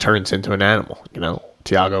just turns into an animal.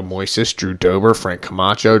 Thiago Moises, Drew Dober, Frank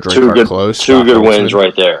Camacho, Drakkar Close. Two good wins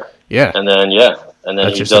right there. Yeah, and then he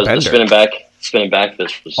does the spinning back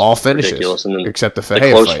fist was all finishes, ridiculous. And then except the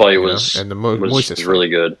close fight was and the Moises was really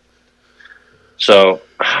good. So,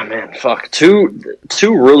 man, fuck, two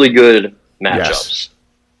really good matchups.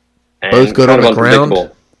 Yes. Both good on the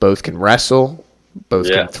ground. Both can wrestle.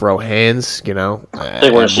 Both can throw hands. I think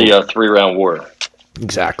we're gonna see a 3-round war.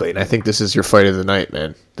 Exactly, and I think this is your fight of the night,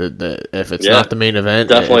 man. If it's not the main event,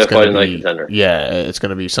 definitely a fight of the night contender. Yeah, it's going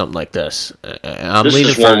to be something like this. I'm this leaning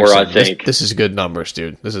is one where I think this is good numbers,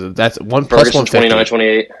 dude. That's one Ferguson plus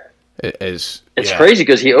 150. 29-28. It's crazy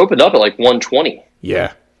because he opened up at like 120.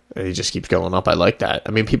 Yeah, he just keeps going up. I like that.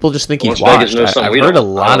 I mean, people just think he's washed. I've heard a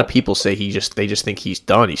lot of people say they just think he's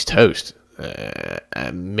done. He's toast.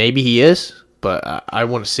 Maybe he is, but I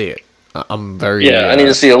want to see it. I'm very I need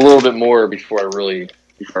to see a little bit more before I really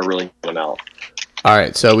get him out. All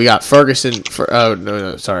right, so we got Ferguson.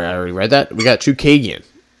 Sorry, I already read that. We got Chookagian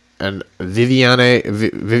and Viviane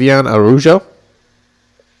Araújo.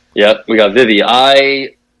 Yep, we got Vivi. I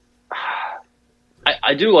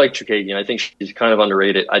do like Chookagian. I think she's kind of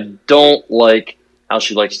underrated. I don't like how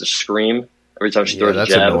she likes to scream every time she throws a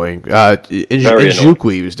jab. That's annoying.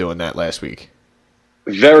 Njoku was doing that last week.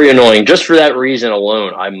 Very annoying. Just for that reason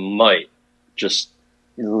alone, I might just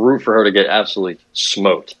root for her to get absolutely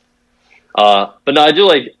smoked. But no, I do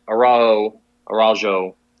like Arajo,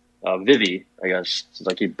 Vivi, I guess, since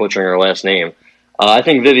I keep butchering her last name. I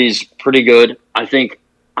think Vivi's pretty good. I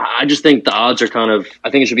just think the odds are I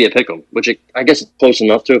think it should be a pick'em, which I guess it's close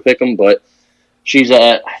enough to a pick'em, but she's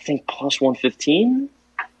at, I think, plus 115,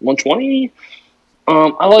 120.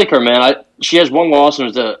 I like her, man. She has one loss, and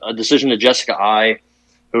it was a decision to Jessica Ai,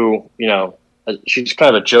 who, she's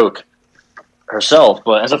kind of a joke herself,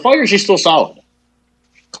 but as a fighter, she's still solid.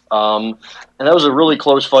 And that was a really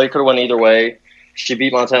close fight. Could have went either way. She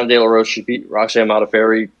beat Montana De La Rosa. She beat Roxanne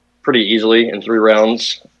Modafferi pretty easily in 3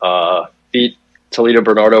 rounds. Beat Toledo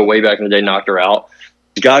Bernardo way back in the day, knocked her out.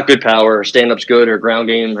 She's got good power. Her stand-up's good. Her ground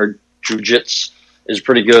game, her jiu-jitsu is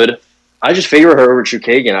pretty good. I just favor her over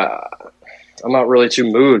Chookagian. I'm not really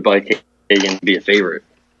too moved by Kagan to be a favorite.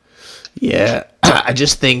 Yeah, I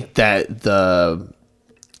just think that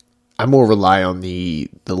I more rely on the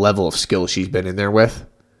level of skill she's been in there with.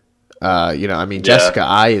 Jessica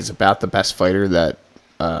Ai is about the best fighter that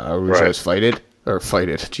Araujo has fought.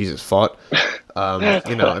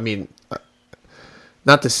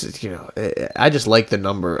 Not this, I just like the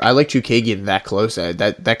number. I like Chookagian that close.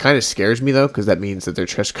 That kind of scares me, though, because that means that they're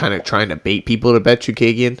just kind of trying to bait people to bet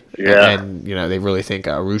Chookagian. Yeah. And they really think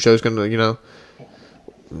Araujo's going to,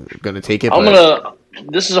 going to take it.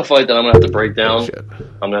 This is a fight that I'm going to have to break down.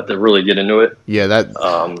 I'm going to have to really get into it. Yeah,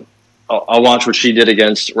 I'll watch what she did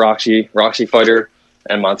against Roxy fighter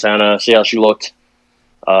and Montana, see how she looked.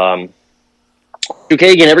 Chookagian,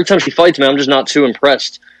 every time she fights, man, I'm just not too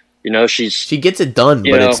impressed. She gets it done,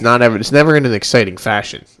 but it's never in an exciting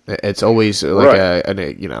fashion. It's always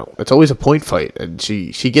it's always a point fight, and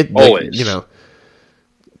she always.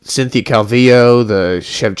 Cynthia Calvillo, the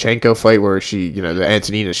Shevchenko fight where the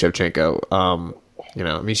Antonina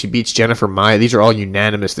Shevchenko, she beats Jennifer Maia. These are all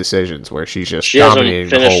unanimous decisions where she's just dominating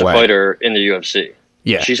the whole way. She hasn't finished a fighter in the UFC.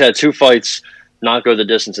 Yeah. She's had 2 fights not go the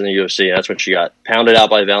distance in the UFC. That's when she got pounded out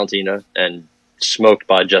by Valentina and smoked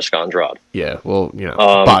by Jessica Andrade. Yeah, well,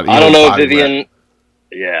 I don't know if Vivian.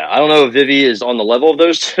 Yeah, I don't know if Vivi is on the level of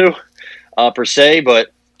those two per se,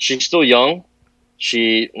 but she's still young.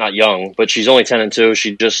 Not young, but she's only 10-2.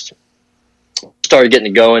 She just started getting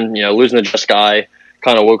it going. Losing to Jessica Ai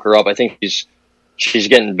kind of woke her up. I think she's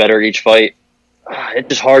getting better each fight. It's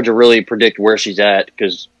just hard to really predict where she's at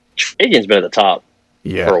because Chookagian's been at the top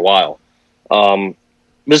for a while.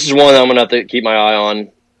 This is one I'm going to have to keep my eye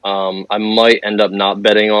on. I might end up not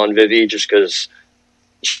betting on Vivi just because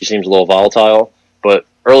she seems a little volatile. But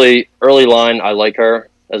early line, I like her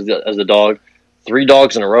as the dog. 3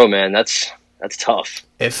 dogs in a row, man. That's tough.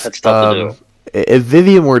 That's tough to do. If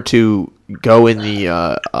Vivian were to go in the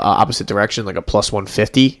opposite direction, like a plus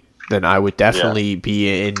 150, then I would definitely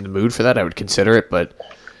be in the mood for that. I would consider it. But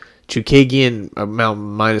Chookagian amount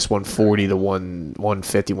minus 140 to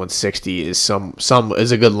 150, 160 is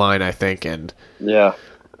is a good line, I think. And yeah,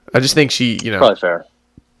 I just think she, probably fair.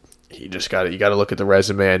 You got to look at the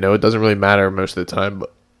resume. I know it doesn't really matter most of the time,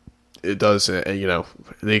 but it does. The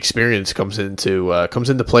experience comes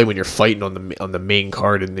into play when you're fighting on the main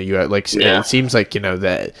card in the U.S. It seems like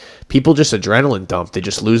that people just adrenaline dump. They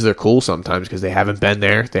just lose their cool sometimes because they haven't been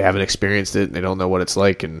there, they haven't experienced it, and they don't know what it's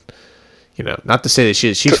like. And not to say that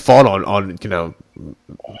she's fought on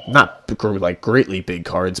not like greatly big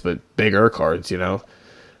cards, but bigger cards. I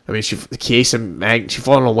mean, she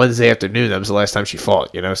fought on Wednesday afternoon. That was the last time she fought.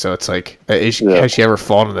 So it's like, has she ever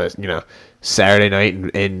fought on the Saturday night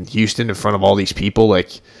in Houston in front of all these people? Like,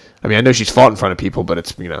 I mean, I know she's fought in front of people, but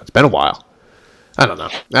it's it's been a while. I don't know.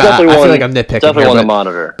 I feel like I'm nitpicking. Definitely want to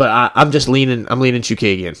monitor. But I'm just leaning. I'm leaning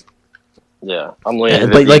Chookagian. Yeah, I'm leaning.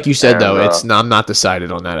 But like you said, though, I'm not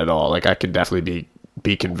decided on that at all. Like, I can definitely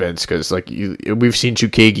be convinced because we've seen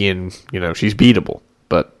Chookagian. She's beatable,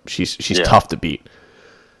 but she's tough to beat.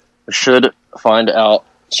 Should find out.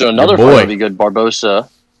 So another fight would be good. Barbosa.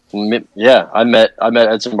 Yeah, I met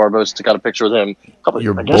Edson Barbosa. Got a picture with him.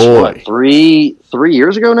 Boy. 3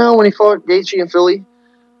 years ago now when he fought Gaethje in Philly.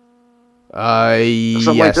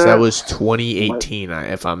 Yes, that was 2018,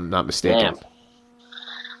 if I'm not mistaken. Damn.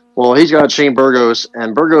 Well, he's got Shane Burgos,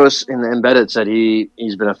 and Burgos in the embedded said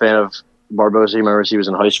he's been a fan of Barbosa. He remembers he was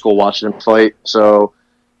in high school watching him fight. So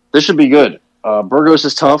this should be good. Burgos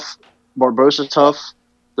is tough. Barbosa's tough.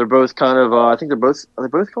 They're both kind of. I think are they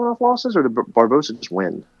both coming off losses, or did Barbosa just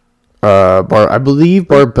win? I believe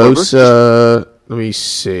Barbosa. Let me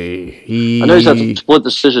see. I know he's had some split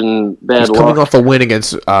decision. Bad luck. Coming off a win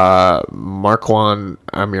against Marwan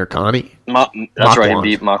Amirkhani. That's right. He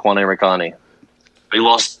beat Marwan Amirkhani. He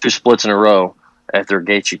lost 2 splits in a row after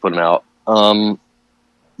Gaethje put him out.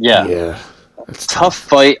 Yeah, it's tough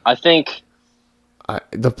fight. I think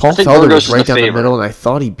The Paul think Felder Burgos was is right the down the favorite. middle, and I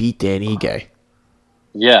thought he beat Dan Ige.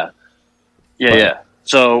 Yeah.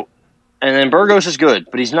 So, and then Burgos is good,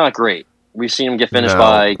 but he's not great. We've seen him get finished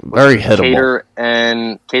by very hittable.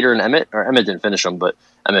 Cater and Emmett, or Emmett didn't finish him, but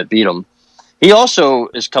Emmett beat him. He also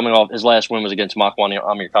is coming off, his last win was against Makwan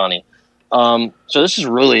Amirkhani. So this is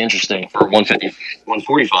really interesting for 150,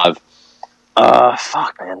 145.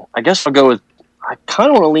 Fuck, man. I guess I'll go with, I kind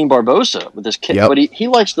of want to lean Barbosa with this kid, but he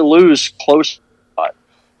likes to lose close.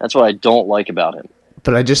 That's what I don't like about him.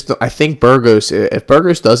 But I think Burgos, if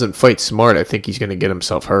Burgos doesn't fight smart, I think he's going to get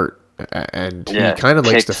himself hurt. And he kind of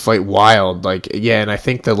likes to fight wild. And I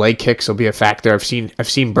think the leg kicks will be a factor. I've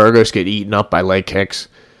seen Burgos get eaten up by leg kicks.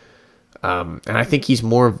 And I think he's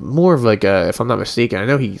more of like a, if I'm not mistaken, I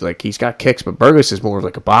know he's got kicks, but Burgos is more of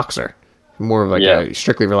like a boxer. More of like he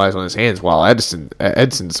strictly relies on his hands, while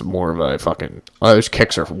Edson's more of a fucking, those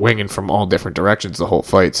kicks are winging from all different directions the whole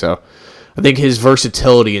fight. So I think his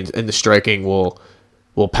versatility in the striking will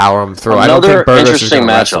power him through. I don't think Burgos is going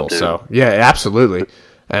to wrestle. Dude. So yeah, absolutely.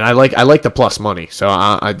 And I like the plus money. So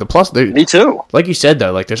the plus. Me too. Like you said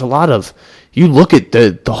though, there's a lot of. You look at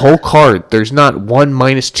the whole card. There's not one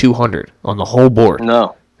minus 200 on the whole board.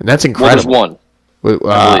 No, and that's incredible. Well, there's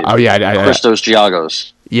one. Christos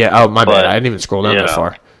Giagos. Yeah. Oh my bad. I didn't even scroll down that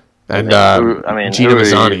far. And Gina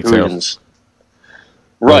Mazzani too.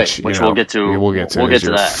 Right, which we'll get to. We'll get to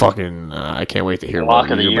that. Fucking. I can't wait to hear what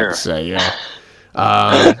you're about to say. Yeah.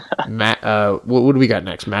 Matt. What do we got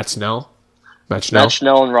next? Matt Schnell. Matt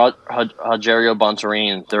Schnell and Rogerio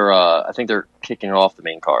Bontorin. I think they're kicking off the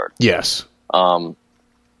main card. Yes. Two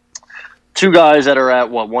guys that are at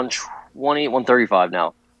 120, 135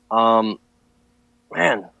 now.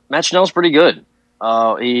 Man, Matt Schnell's pretty good.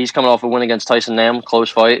 He's coming off a win against Tyson Nam, close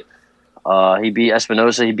fight. He beat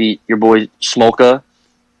Espinosa. He beat your boy Smolka.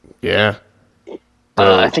 Yeah.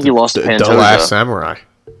 I think he lost to Pantoja. The Last Samurai.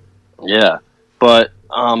 Yeah, but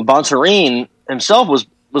Bontorin himself was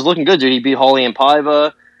looking good, dude. He beat Julian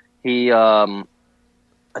Paiva. He, I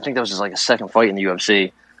think that was just like a second fight in the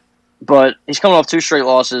UFC. But he's coming off 2 straight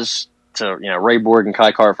losses to Ray Borg and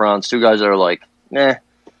Kai Kara-France, 2 guys that are like, meh.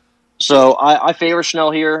 So I favor Schnell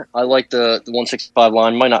here. I like the 165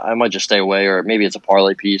 line. I might just stay away, or maybe it's a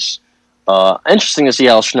parlay piece. Interesting to see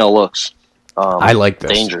how Schnell looks. I like this.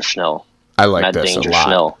 Danger Schnell. I like this a lot.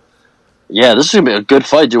 Schnell. Yeah, this is going to be a good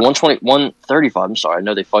fight, dude. 135. I'm sorry. I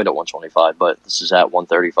know they fight at 125, but this is at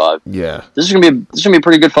 135. Yeah. This is going to be a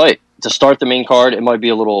pretty good fight. To start the main card, it might be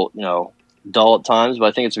a little, dull at times, but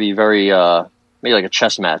I think it's going to be very, maybe like a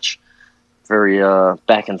chess match. Very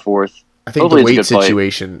back and forth. I think the weight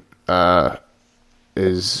situation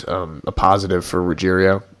is a positive for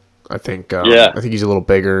Ruggiero. I think I think he's a little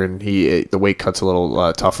bigger, and the weight cut's a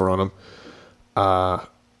little tougher on him.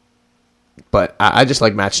 But I just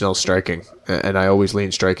like Matt Schnell's striking, and I always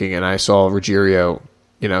lean striking. And I saw Ruggiero,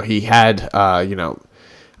 he had,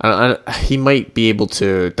 he might be able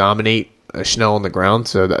to dominate Schnell on the ground,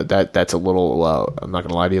 so that's a little, I'm not going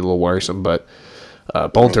to lie to you, a little worrisome. But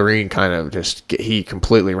Bontorin kind of he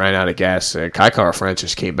completely ran out of gas. Kai Kara-France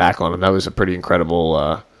just came back on him. That was a pretty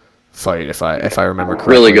incredible fight, if I remember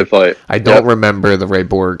correctly. Really good fight. I don't remember the Ray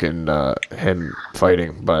Borg and him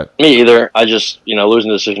fighting, but me either. I just losing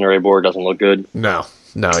the decision to Ray Borg doesn't look good. No,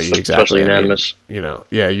 exactly. Especially unanimous.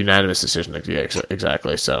 Unanimous decision. Yeah,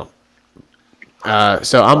 exactly. So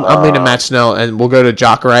I'm leaning Matt Schnell, and we'll go to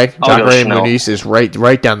Jacare. Jacare Muniz is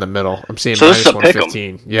right down the middle. I'm seeing minus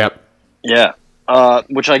 115. Yep. Yeah.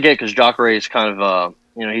 Which I get, because Jacare is kind of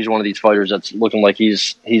he's one of these fighters that's looking like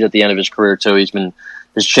he's at the end of his career too.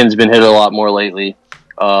 His chin's been hit a lot more lately.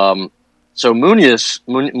 So Muniz,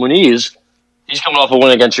 he's coming off a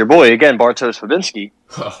win against your boy again, Bartosz Fabinski,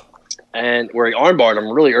 and where he armbarred him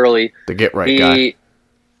really early. The get right guy.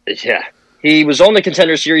 Yeah, he was on the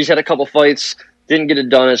Contender Series, had a couple fights, didn't get it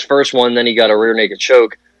done his first one, then he got a rear naked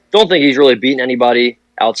choke. Don't think he's really beaten anybody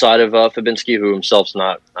outside of Fabinski, who himself's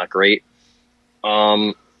not great.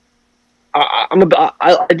 I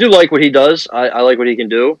do like what he does. I like what he can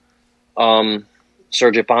do.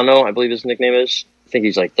 Sergio Pano, I believe his nickname is. I think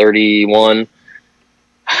he's like 31.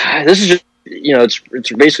 This is just,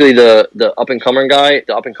 it's basically the up and comer guy,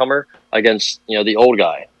 against the old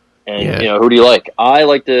guy. And who do you like? I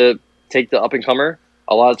like to take the up and comer.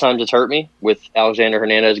 A lot of times it's hurt me with Alexander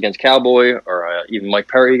Hernandez against Cowboy, or even Mike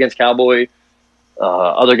Perry against Cowboy.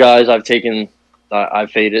 Other guys I've taken,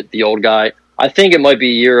 I've faded the old guy. I think it might be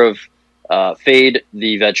a year of fade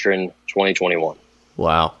the veteran 2021.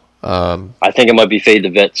 Wow. I think it might be fade the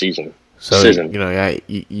vet season.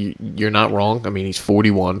 You're not wrong. I mean, he's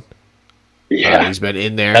 41. Yeah, he's been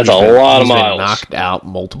in there. That's a lot of miles. Been knocked out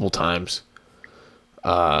multiple times.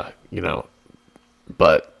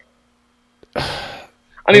 but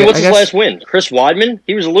I mean, what's his last win? Chris Weidman?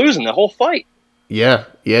 He was losing the whole fight. Yeah,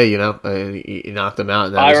 you know, he knocked him out.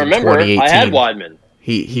 And that I was remember. in 2018. I had Weidman.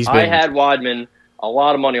 I had Weidman. A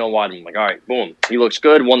lot of money on Weidman. I'm like, all right, boom. He looks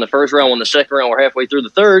good. Won the first round. Won the second round. We're halfway through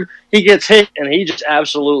the third. He gets hit, and he just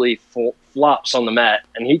absolutely flops on the mat.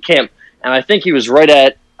 And he can't. And I think he was right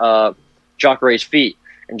at Jacare's feet.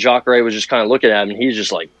 And Jacare was just kind of looking at him, and he's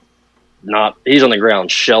just like, he's on the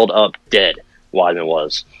ground, shelled up, dead. Weidman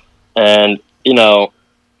was. And, you know,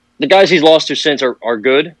 the guys he's lost to since are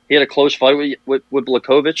good. He had a close fight with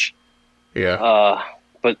Blachowicz. Yeah.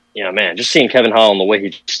 But, you know, man, just seeing Kevin Holland, the way he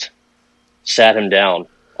just sat him down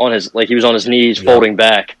on his, like he was on his knees, folding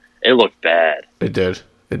back. It looked bad. It did.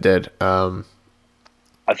 I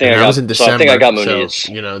think I got Muniz.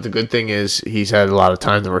 So, you know, the good thing is he's had a lot of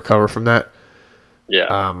time to recover from that.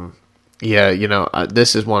 Yeah. Yeah, you know,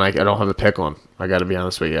 this is one I don't have a pick on. I got to be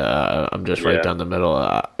honest with you. I'm just right down the middle.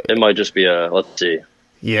 It might just be let's see.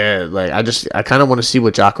 Yeah, like I kind of want to see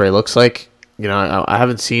what Jacare looks like. You know, I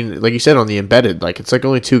haven't seen, like you said, on the embedded. Like it's like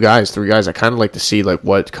only 2 guys, 3 guys. I kind of like to see like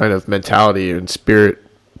what kind of mentality and spirit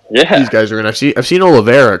these guys are in. I've seen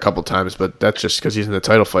Oliveira a couple times, but that's just because he's in the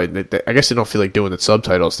title fight. I guess they don't feel like doing the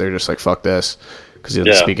subtitles. They're just like fuck this because he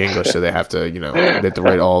doesn't speak English, so they have to, you know, they have to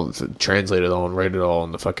write all, translate it all, and write it all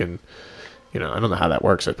in the fucking. You know, I don't know how that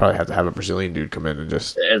works. I'd probably have to have a Brazilian dude come in and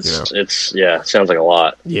just. Sounds like a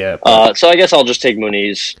lot. Yeah. So I guess I'll just take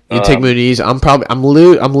Muniz. You take Muniz.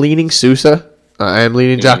 I'm leaning Sousa. I am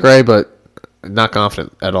leaning Jacare, but not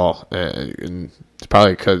confident at all. And it's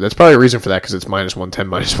probably that's probably a reason for that because it's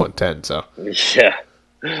 -110. So.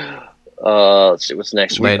 Yeah. Let's see what's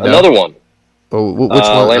next week. Lando. Another one. Oh, which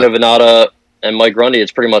one? Lando Venata and Mike Grundy.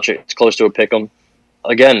 It's pretty much it's close to a pick 'em.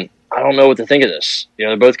 Again. I don't know what to think of this. You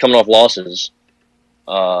know, they're both coming off losses.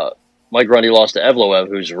 Mike Grundy lost to Evloev,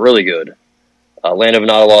 who's really good. Lando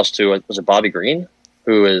Venata lost to, was it Bobby Green?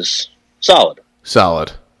 Who is solid.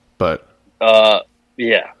 But...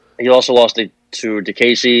 yeah. He also lost to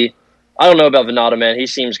DeCasey. I don't know about Venata, man. He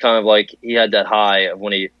seems kind of like he had that high of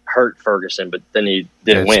when he hurt Ferguson, but then he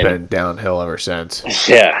didn't win. It's been downhill ever since.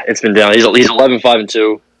 Yeah, it's been down. He's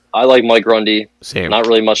 11-5-2. I like Mike Grundy. Same. Not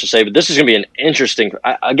really much to say, but this is going to be an interesting,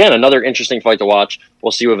 again, another interesting fight to watch.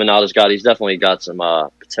 We'll see what Venata's got. He's definitely got some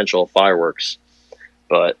potential fireworks.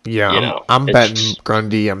 But yeah, you know, I'm betting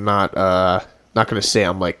Grundy. I'm not going to say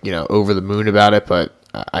I'm like, you know, over the moon about it, but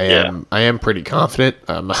I am pretty confident.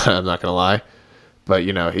 I'm not going to lie. But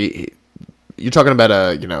you know, you're talking about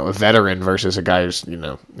a veteran versus a guy who's, you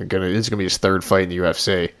know, it's going to be his 3rd fight in the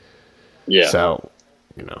UFC. Yeah. So,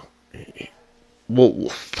 you know.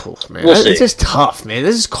 Well, man, we'll see. It's just tough, man.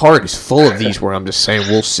 This card is full of these where I'm just saying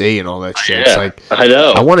we'll see and all that shit. Yeah, it's like I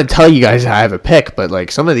know. I want to tell you guys I have a pick, but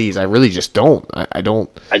like some of these I really just don't. I don't.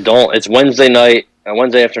 It's Wednesday night and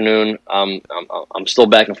Wednesday afternoon. I'm still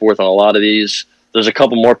back and forth on a lot of these. There's a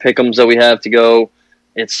couple more pick'ems that we have to go.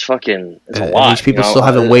 It's a lot. These people still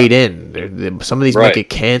haven't weighed in. Some of these might get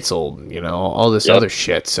canceled, you know, all this other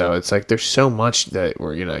shit. So it's like there's so much that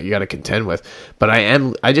you got to contend with. But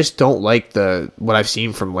I just don't like what I've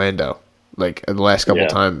seen from Lando. Like the last couple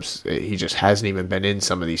times, he just hasn't even been in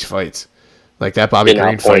some of these fights. Like that Bobby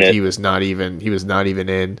Green fight, he was not even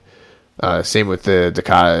in. Same with the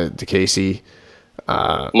DeCasey.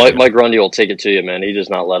 Mike Grundy will take it to you, man. He does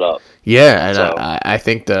not let up. Yeah, and I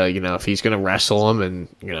think if he's going to wrestle him, and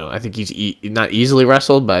I think he's not easily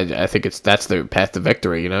wrestled, but I think that's the path to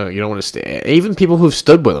victory. You don't want to stay. Even people who've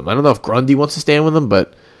stood with him. I don't know if Grundy wants to stand with him,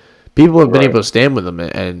 but people have been able to stand with him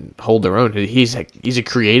and hold their own. He's a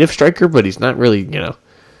creative striker, but he's not really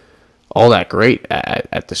all that great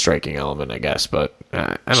at the striking element, I guess. But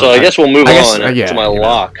I guess we'll move on to my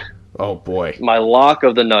lock. Oh boy, my lock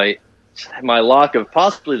of the night. My lock of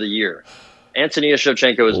possibly the year. Antonia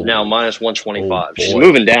Shevchenko is now -125. She's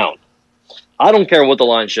moving down. I don't care what the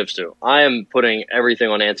line shifts to. I am putting everything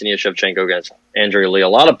on Antonia Shevchenko against Andrea Lee. A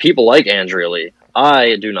lot of people like Andrea Lee.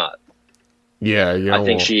 I do not. Yeah. I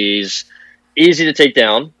think she's easy to take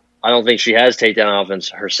down. I don't think she has takedown offense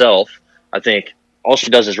herself. I think all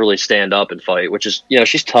she does is really stand up and fight, which is,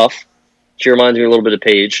 she's tough. She reminds me a little bit of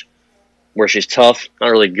Paige, where she's tough,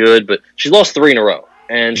 not really good, but she's lost 3 in a row.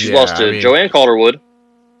 And she's lost to Joanne Calderwood,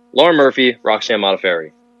 Lauren Murphy, Roxanne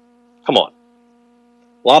Modafferi. Come on.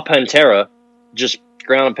 La Pantera just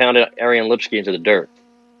ground and pounded Ariane Lipski into the dirt.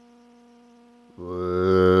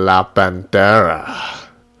 La Pantera.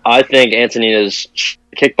 I think Antonina's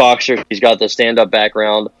a kickboxer. He's got the stand-up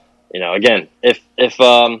background. Again, if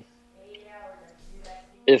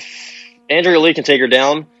Andrea Lee can take her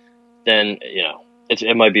down, then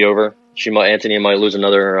it might be over. Antonia might lose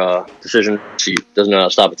another decision. She doesn't know how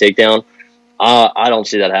to stop a takedown. I don't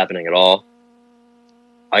see that happening at all.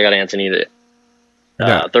 I got Antonina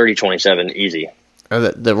 30-27, easy.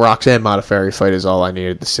 The Roxanne Modafferi fight is all I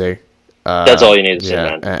needed to see. That's all you need to see,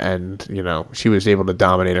 man. And, you know, she was able to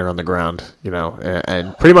dominate her on the ground, you know,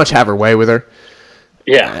 and pretty much have her way with her.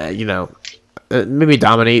 Yeah. You know, maybe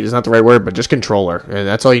dominate is not the right word, but just control her. And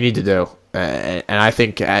that's all you need to do. And I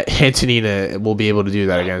think Antonina will be able to do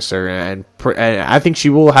that against her. And I think she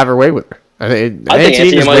will have her way with her. I think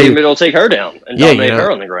Antonina might even be able to take her down and dominate her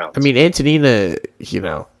on the ground. I mean, Antonina, you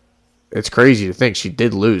know, it's crazy to think she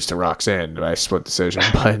did lose to Roxanne by split decision,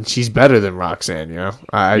 but she's better than Roxanne, you know?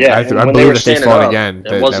 I believe if they fought again,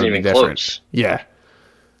 that would be different. Close. Yeah.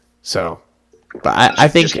 So, but I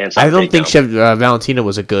don't think Valentina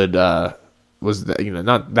was a good, not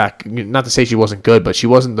to say she wasn't good, but she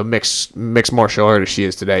wasn't the mixed martial artist she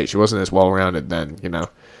is today. She wasn't as well-rounded then, you know?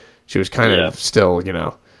 She was kind of still, you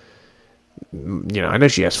know, I know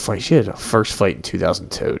she had a first fight in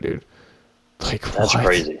 2002, dude. Like, that's what?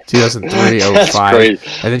 Crazy. 2003, 05.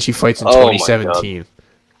 And then she fights in 2017.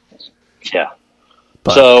 Yeah.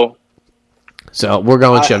 But, so we're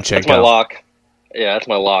going Shevchenko. That's my lock. Yeah, that's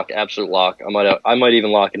my lock. Absolute lock. I might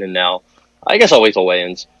even lock it in now. I guess I'll wait till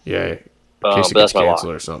weigh-ins. Yeah. In case it gets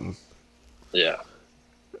canceled or something. Yeah.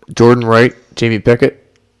 Jordan Wright, Jamie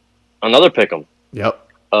Pickett. Another pick'em. Yep.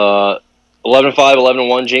 11-5,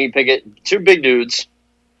 11-1. Jamie Pickett. Two big dudes.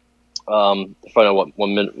 Find out what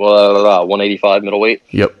 185 middleweight.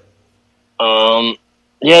 Yep.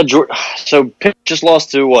 Yeah. So Pitt just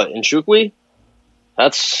lost to what? Nchukwi?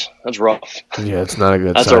 That's rough. Yeah, it's not a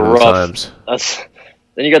good that's sign a rough. Times.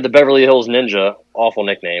 Then you got the Beverly Hills Ninja, awful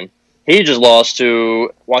nickname. He just lost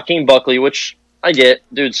to Joaquin Buckley, which I get.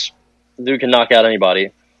 Dude can knock out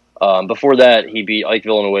anybody. Before that, he beat Ike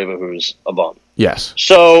Villanueva, who's a bum. Yes.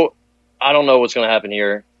 So I don't know what's going to happen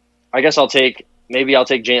here. I guess I'll take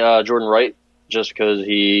Jordan Wright just because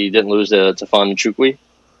he didn't lose to Tafon Nchukwi,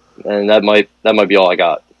 and that might be all I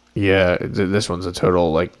got. Yeah, this one's a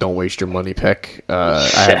total don't waste your money pick. I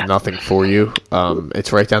have nothing for you.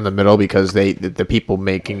 It's right down the middle because the people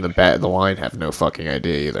making the line have no fucking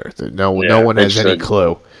idea either. No one has any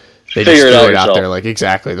clue. They just throw it out there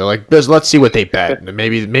exactly. They're like, let's see what they bet. And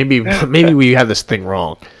maybe we have this thing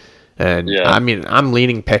wrong. And I mean, I'm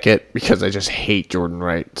leaning Pickett because I just hate Jordan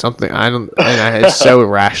Wright. It's so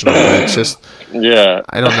irrational. But it's just,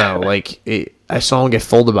 I don't know. I saw him get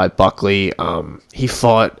folded by Buckley. He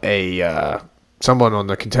fought someone on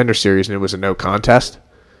the Contender Series, and it was a no contest.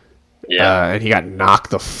 Yeah, and he got knocked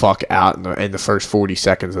the fuck out in the first 40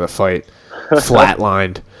 seconds of the fight,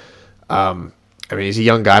 flatlined. I mean, he's a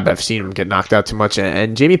young guy, but I've seen him get knocked out too much.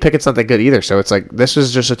 And Jamie Pickett's not that good either. So it's this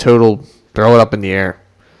was just a total throw it up in the air.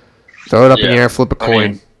 Throw it up in the air, flip a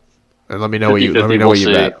coin, and let me know what you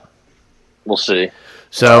bet. We'll see.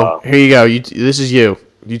 So here you go. This is you.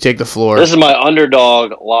 You take the floor. This is my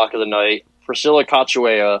underdog lock of the night. Priscilla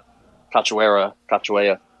Cachoeira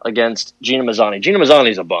against Gina Mazzani. Gina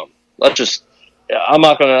Mazzani's a bum. I'm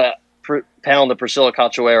not going to pound the Priscilla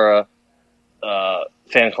Cachoeira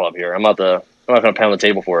fan club here. I'm not going to pound the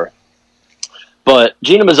table for her. But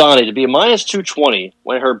Gina Mazzani to be a minus 220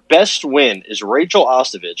 when her best win is Rachel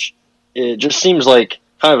Ostovich, it just seems like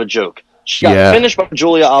kind of a joke. She got finished by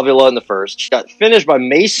Julia Avila in the first. She got finished by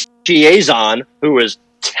Macy Chiasson, who is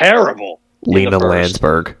terrible. Lena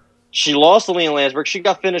Landsberg. She lost to Lena Landsberg. She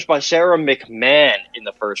got finished by Sarah McMahon in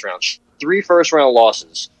the first round. 3 first-round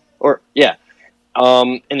losses. In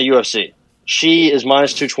the UFC. She is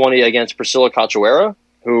minus 220 against Priscilla Cachoeira,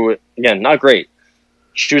 who, again, not great.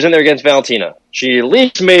 She was in there against Valentina. She at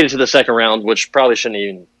least made it to the second round, which probably shouldn't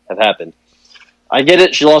even have happened. I get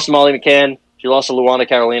it. She lost to Molly McCann. She lost to Luana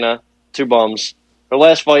Carolina. 2 bums. Her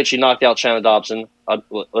last fight, she knocked out Shanna Dobson.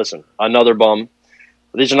 Listen, another bum.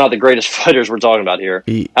 These are not the greatest fighters we're talking about here.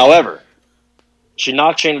 However, she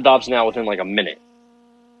knocked Shanna Dobson out within a minute.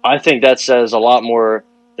 I think that says a lot more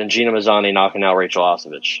than Gina Mazzani knocking out Rachel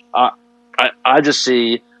Ostovich. I just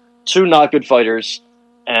see 2 not good fighters,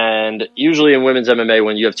 and usually in women's MMA,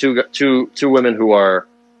 when you have two women who are,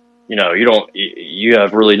 you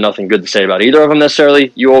have really nothing good to say about either of them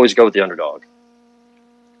necessarily, you always go with the underdog.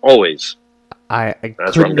 Always. I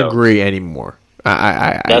couldn't agree anymore.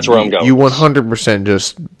 That's where I'm going. You 100%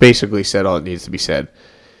 just basically said all that needs to be said.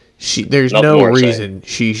 There's no reason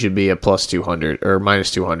she should be a plus 200 or minus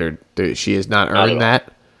 200. She has not earned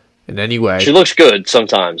that in any way. She looks good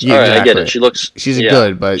sometimes. Yeah, all right, exactly. I get it. She's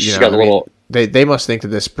good, but she's got a little. They must think that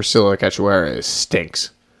this Priscilla Cachoeira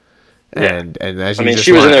stinks. And as you just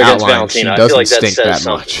she was in there against outlined, Valentina. she doesn't that stink that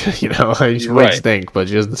something. much. She might stink, but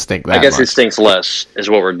she doesn't stink that much. I guess it stinks less is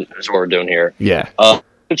what we're doing here. Yeah.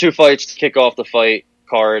 2 fights to kick off the fight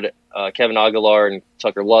card. Kevin Aguilar and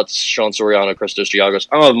Tucker Lutz, Sean Soriano, Christos Giagos.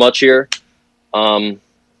 I don't have much here.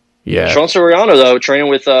 Yeah. Sean Soriano, though, training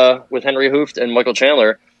with Henry Hooft and Michael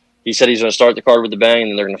Chandler, he said he's going to start the card with the bang,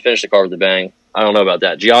 and they're going to finish the card with the bang. I don't know about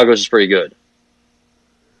that. Giagos is pretty good.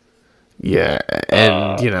 Yeah,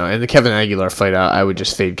 and in the Kevin Aguilar fight, I would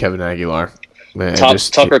just fade Kevin Aguilar.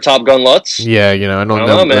 Tucker Top Gun Lutz. Yeah, I don't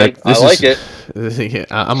know, man. I like it. Yeah,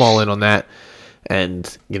 I'm all in on that. And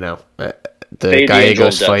the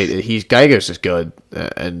Gallegos fight, Gallegos is good,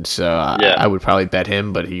 and so I would probably bet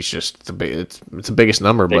him. But he's just it's the biggest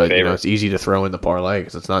number, big but favorite. it's easy to throw in the parlay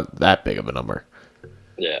because it's not that big of a number.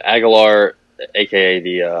 Yeah, Aguilar, aka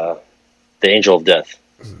the Angel of Death.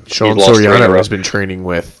 Sean Soriano has been training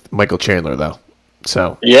with Michael Chandler, though.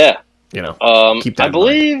 So yeah, keep that. I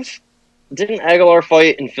believe didn't Aguilar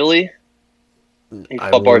fight in Philly? He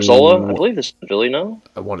fought Barzola. I believe this is in Philly. No,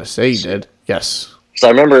 I want to say he did. Yes, because I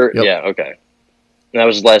remember. Yep. Yeah, okay. And that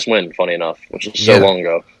was his last win. Funny enough, which is so long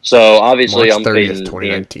ago. So obviously, March I'm 30th,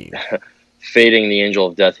 2019. fading the Angel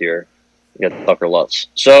of Death here. You got Tucker Lutz.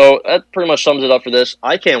 So that pretty much sums it up for this.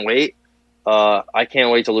 I can't wait. I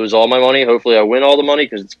can't wait to lose all my money. Hopefully, I win all the money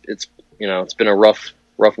because it's been a rough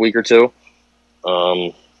week or two.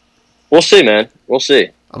 We'll see, man. We'll see.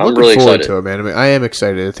 I'm looking really forward excited to it, man. I mean, I am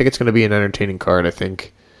excited. I think it's going to be an entertaining card. I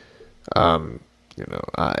think,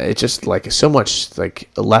 it's just like so much like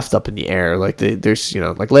left up in the air. Like there's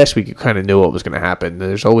like last week you kind of knew what was going to happen.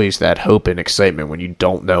 There's always that hope and excitement when you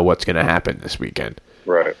don't know what's going to happen this weekend.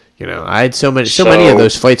 Right. I had so many of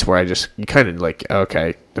those fights where you kind of like,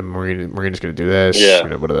 okay, the Marina's going to do this. Yeah.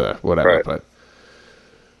 Whatever. Right. But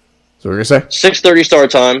so we're going to say 6:30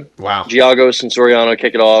 start time. Wow. Giagos and Soriano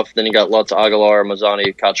kick it off. Then you got Lutz, Aguilar,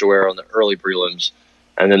 Mazzani, Cachoeira on the early prelims,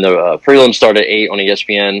 and then the prelims start at 8 on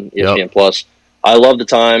ESPN Plus. I love the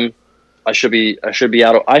time. I should be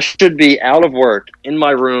out of work in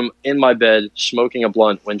my room in my bed smoking a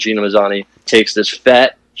blunt when Gina Mazzani takes this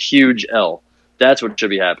fat huge L. That's what should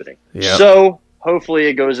be happening. Yep. So hopefully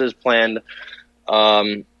it goes as planned. It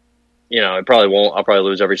probably won't. I'll probably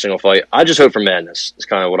lose every single fight. I just hope for madness. It's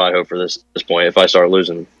kind of what I hope for this point. If I start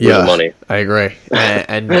losing money, I agree.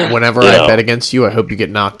 And whenever I bet against you, I hope you get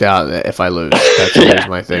knocked out. If I lose, that's always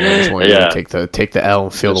my thing. I just want you to take the L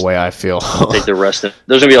and feel the way I feel. Take the rest.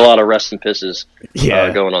 There's gonna be a lot of rest and pisses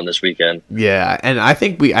going on this weekend. Yeah, and I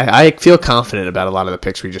think I feel confident about a lot of the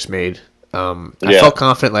picks we just made. I felt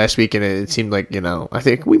confident last week, and it seemed like I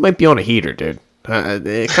think we might be on a heater, dude.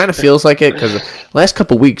 It kind of feels like it because the last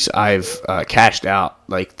couple weeks I've cashed out,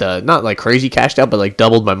 like not like crazy cashed out, but like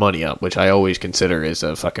doubled my money up, which I always consider is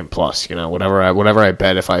a fucking plus. Whatever I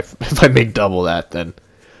bet, if I make double that, then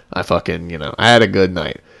I fucking I had a good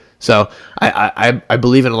night. So I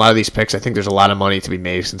believe in a lot of these picks. I think there's a lot of money to be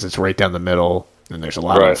made since it's right down the middle, and there's a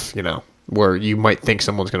lot of where you might think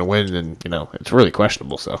someone's going to win, and it's really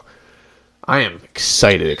questionable. So I am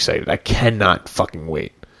excited. I cannot fucking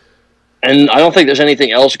wait. And I don't think there's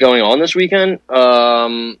anything else going on this weekend,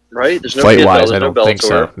 right? There's no fight-wise, I don't think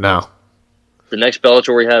so. No. The next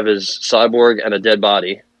Bellator we have is Cyborg and a dead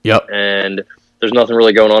body. Yep. And there's nothing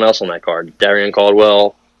really going on else on that card. Darian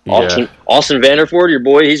Caldwell, Austin Vanderford, your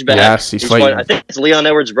boy, he's back. Yes, he's fighting. I think it's Leon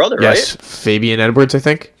Edwards' brother, right? Yes, Fabian Edwards, I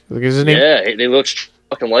think is his name. Yeah, they look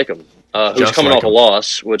fucking like him. Who's coming off a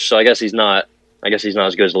loss, which I guess he's not. I guess he's not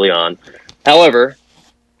as good as Leon. However,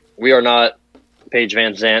 we are not Paige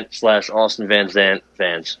Van Zandt / Austin Van Zandt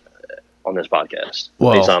fans on this podcast.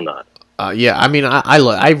 Well, at least I'm not. I mean,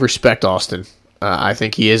 I respect Austin. I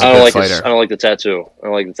think he is a good fighter. I don't like the tattoo. I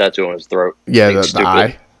don't like the tattoo on his throat. Yeah, the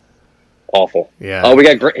eye. Awful. Yeah. Oh, we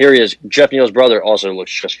got here. He is. Jeff Neal's brother also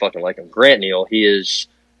looks just fucking like him. Grant Neal. He is.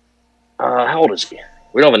 How old is he?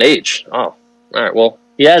 We don't have an age. Oh, all right. Well,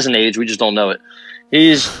 he has an age. We just don't know it.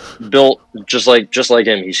 He's built just like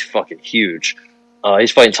him. He's fucking huge.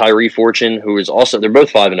 He's fighting Tyree Fortune, who is also. They're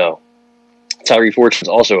both 5-0. Tyree Fortune's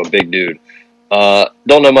also a big dude.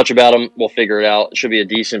 Don't know much about him. We'll figure it out. It should be a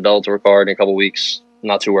decent Bellator card in a couple weeks.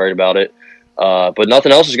 Not too worried about it. But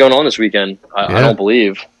nothing else is going on this weekend. I don't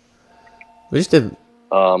believe. We just did.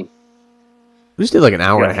 Like an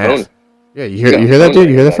hour and a half. Phone. Yeah, you hear that, dude?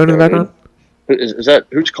 You hear that phone in the background? Is that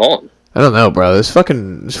who's calling? I don't know, bro. It's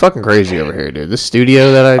fucking crazy over here, dude. This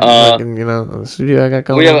studio that the studio I got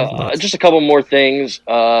going. We have just a couple more things.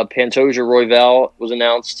 Pantoja Royval was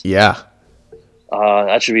announced. Yeah.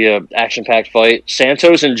 That should be a action-packed fight.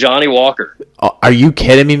 Santos and Johnny Walker. Are you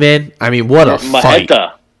kidding me, man? I mean, what a fight!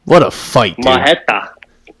 What a fight, dude. Maheta.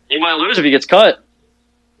 He might lose if he gets cut.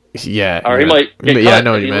 Yeah. Or he might get cut. Yeah, I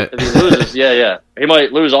know what you meant. If he loses, yeah. He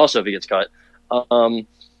might lose also if he gets cut.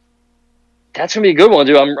 That's gonna be a good one,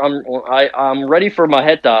 dude. I'm ready for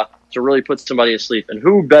Maheta to really put somebody to sleep. And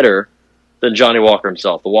who better than Johnny Walker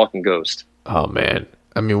himself, the walking ghost? Oh man,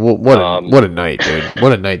 I mean, what a night, dude!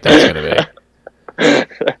 What a night that's gonna be.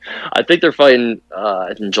 I think they're fighting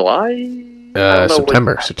in July.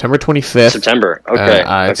 September 25th. September. Okay.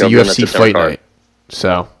 It's a UFC fight night.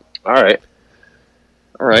 So. All right.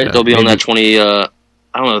 They'll be on that 20. I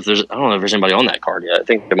don't know if there's anybody on that card yet. I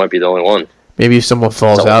think it might be the only one. Maybe if someone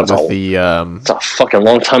falls out with the. It's a fucking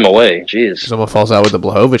long time away. Jeez. If someone falls out with the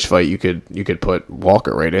Blachowicz fight, you could put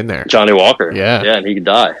Walker right in there. Johnny Walker. Yeah, and he could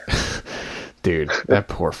die. Dude, that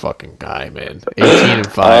poor fucking guy, man.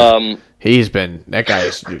 18-5. That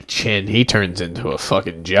guy's chin. He turns into a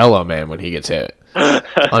fucking Jello man when he gets hit.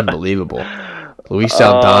 Unbelievable. Luis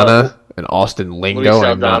Saldana and Austin Lingo.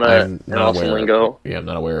 I'm not Lingo. Yeah, I'm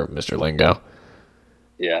not aware of Mr. Lingo.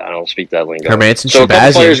 Yeah, I don't speak that lingo. Hermanson So a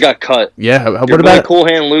couple players got cut. Yeah, what Your about boy Cool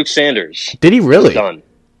Hand Luke Sanders? Did he really? He's done.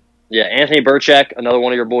 Yeah, Anthony Burchak, another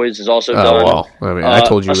one of your boys, is also done. Well, I mean, I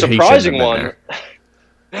told you a surprising one.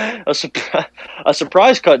 A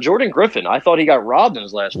surprise cut, Jordan Griffin. I thought he got robbed in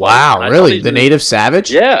his last fight. Wow, really? The native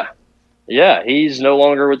savage? Yeah. Yeah, he's no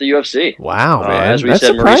longer with the UFC. Wow, man. As we That's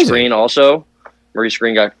said, surprising. Maurice Green also. Maurice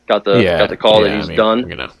Green got the call that he's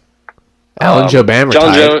done. Alan Jouban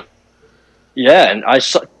John retired. Jones. Yeah, and I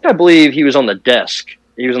believe he was on the desk.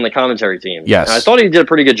 He was on the commentary team. Yes. And I thought he did a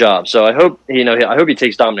pretty good job. So I hope he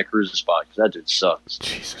takes Dominic Cruz's spot because that dude sucks.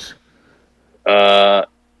 Jesus.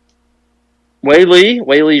 Wei Li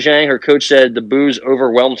Zhang, her coach said the booze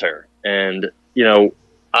overwhelmed her, and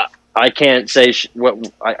I can't say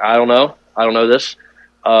what I don't know. I don't know this.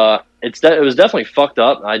 It was definitely fucked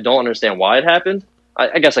up. I don't understand why it happened.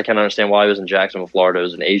 I guess I can understand why he was in Jacksonville, Florida. It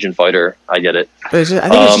was an Asian fighter. I get it. I think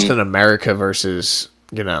it's just an America versus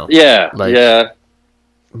Yeah, yeah.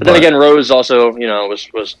 But then again, Rose also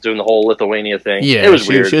was doing the whole Lithuania thing. Yeah, it was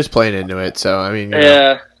weird. She was playing into it. So I mean,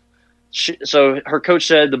 yeah. So her coach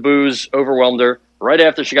said the booze overwhelmed her. Right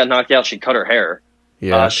after she got knocked out, she cut her hair.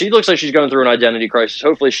 Yeah. She looks like she's going through an identity crisis.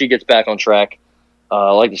 Hopefully she gets back on track.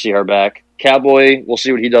 I like to see her back. Cowboy, we'll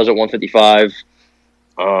see what he does at 155.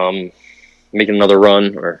 Making another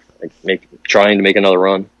run or trying to make another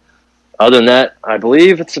run. Other than that, I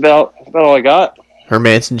believe it's about all I got.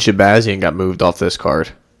 Hermanson Shabazian got moved off this card.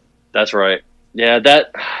 That's right. Yeah,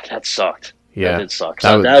 that sucked. Yeah. That did suck.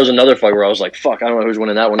 That was another fight where I was like, fuck, I don't know who's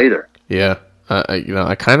winning that one either. Yeah. I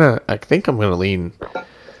think I'm going to lean.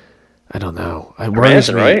 I don't know. It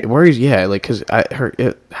Hermanson, right? It worries, yeah, because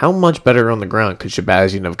how much better on the ground could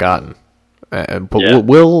Shabazian have gotten? But Yeah.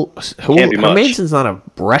 Hermanson's not a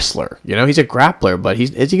wrestler, he's a grappler, but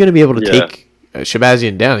is he going to be able to take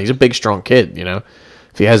Shabazian down? He's a big, strong kid, If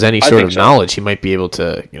he has any sort of knowledge, he might be able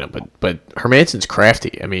to, but Hermanson's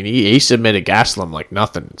crafty. I mean, he submitted Gastelum like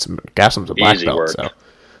nothing. Gastelum's a black belt, so.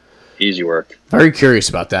 Easy work. Very curious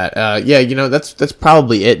about that. That's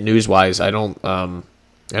probably it news-wise.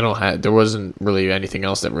 There wasn't really anything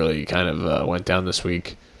else that really kind of went down this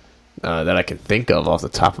week that I can think of off the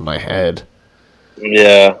top of my head.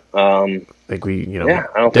 Yeah. I think we, I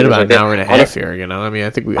don't did think about an hour and a half Hunter, here, I mean, I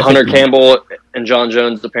think Hunter Campbell and John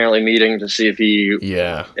Jones apparently meeting to see if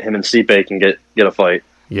him and Stipe can get a fight.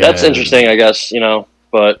 Yeah. That's interesting, I guess,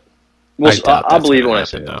 but I believe when I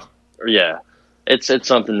say that. Yeah. It's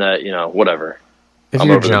something that, whatever. If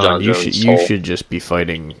you're John, you should just be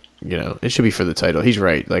fighting, it should be for the title. He's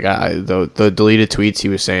right. Like the deleted tweets he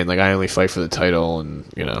was saying, like, I only fight for the title, and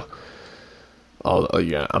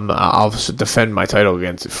I'll defend my title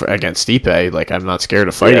against Stipe. Like, I'm not scared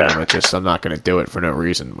of fighting him. It's just I'm not going to do it for no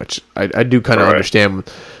reason, which I do kind of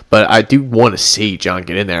understand. But I do want to see John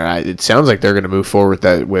get in there. It sounds like they're going to move forward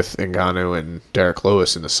with Ngannou and Derek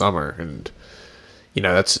Lewis in the summer, and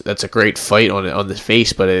that's a great fight on the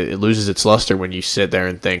face, but it loses its luster when you sit there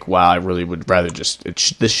and think, wow, I really would rather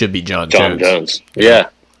this should be John Jones. Yeah,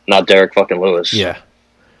 not Derek fucking Lewis. Yeah.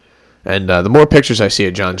 And the more pictures I see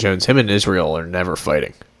of John Jones, him and Israel are never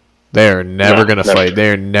fighting. They are never going to fight. They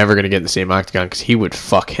are never going to get in the same octagon because he would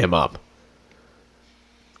fuck him up.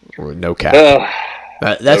 Or no cap.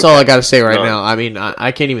 That's all I got to say right now. I mean,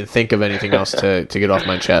 I can't even think of anything else to get off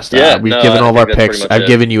my chest. We've given all of our picks. I've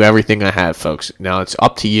given you everything I have, folks. Now it's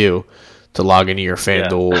up to you to log into your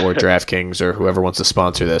FanDuel or DraftKings or whoever wants to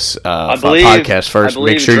sponsor this podcast first.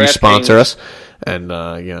 Make sure you sponsor us. And,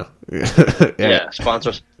 sponsor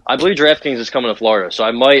us. I believe DraftKings is coming to Florida, so I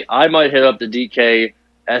might hit up the DK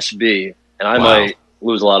SB, and I might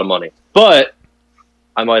lose a lot of money. But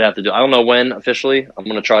I might have to I don't know when officially. I'm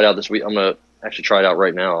going to try it out this week. I'm going to actually try it out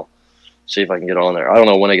right now, see if I can get on there. I don't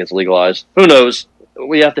know when it gets legalized. Who knows?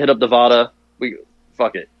 We have to hit up Nevada.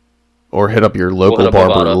 Fuck it. Or hit up your local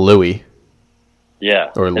barber, Louie.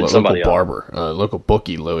 Yeah, or and local somebody else. barber, local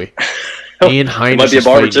bookie, Louis. Ian Heinisch might be a is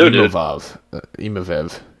barber fighting too, dude.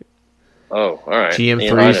 Imavev. Oh, all right. GM3 Ian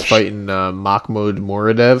is Heinisch. fighting Mahmoud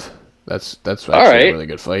Muradev. That's actually right. a really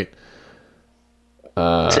good fight.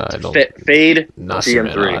 I don't, Fade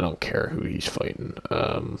Nasserman, GM3. I don't care who he's fighting.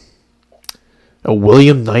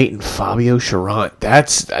 William Knight and Fabio Charant.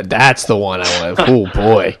 That's the one I want. Oh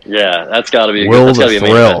boy, Yeah, that's got to be Will that's got to the be a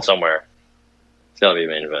main thrill. event somewhere. It's got to be a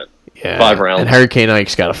main event. yeah. 5 rounds. And Hurricane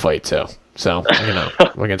Ike's got a fight too. So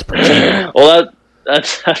against Pertino. Well,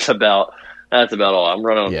 that's about all. I'm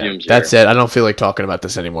running on Yeah, fumes here. that's it. I don't feel like talking about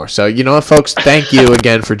this anymore. So, you know what, folks? Thank you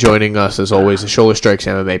again for joining us, as always, the Shoulder Strikes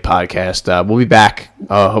MMA podcast. We'll be back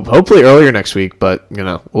hopefully earlier next week, but,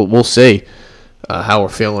 we'll see how we're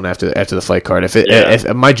feeling after the fight card.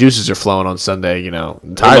 If my juices are flowing on Sunday,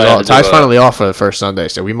 Ty's finally off for the first Sunday,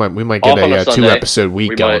 so we might get a 2-episode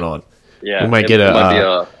week going on. Yeah, we might get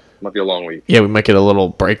might be a long week. Yeah, we might get a little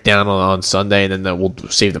breakdown on Sunday, and then we'll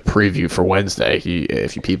save the preview for Wednesday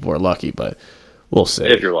if you people are lucky. But we'll see.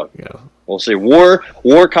 If you're lucky, we'll see. War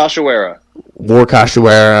Cachoeira, War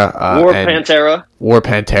Cachoeira, War Pantera, War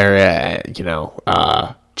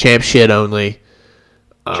Pantera. Champ shit only.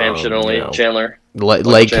 Chandler.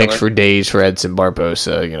 Leg kicks for days for Edson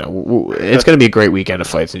Barbosa. It's going to be a great weekend of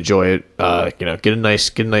fights. Enjoy it. Get a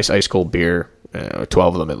nice ice cold beer,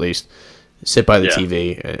 12 of them at least. Sit by the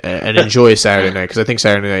TV and enjoy Saturday night, because I think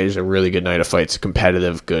Saturday night is a really good night of fights,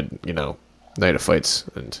 competitive, good, night of fights,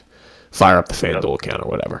 and fire up the FanDuel account or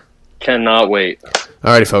whatever. Cannot wait.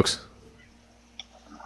 Alrighty, folks.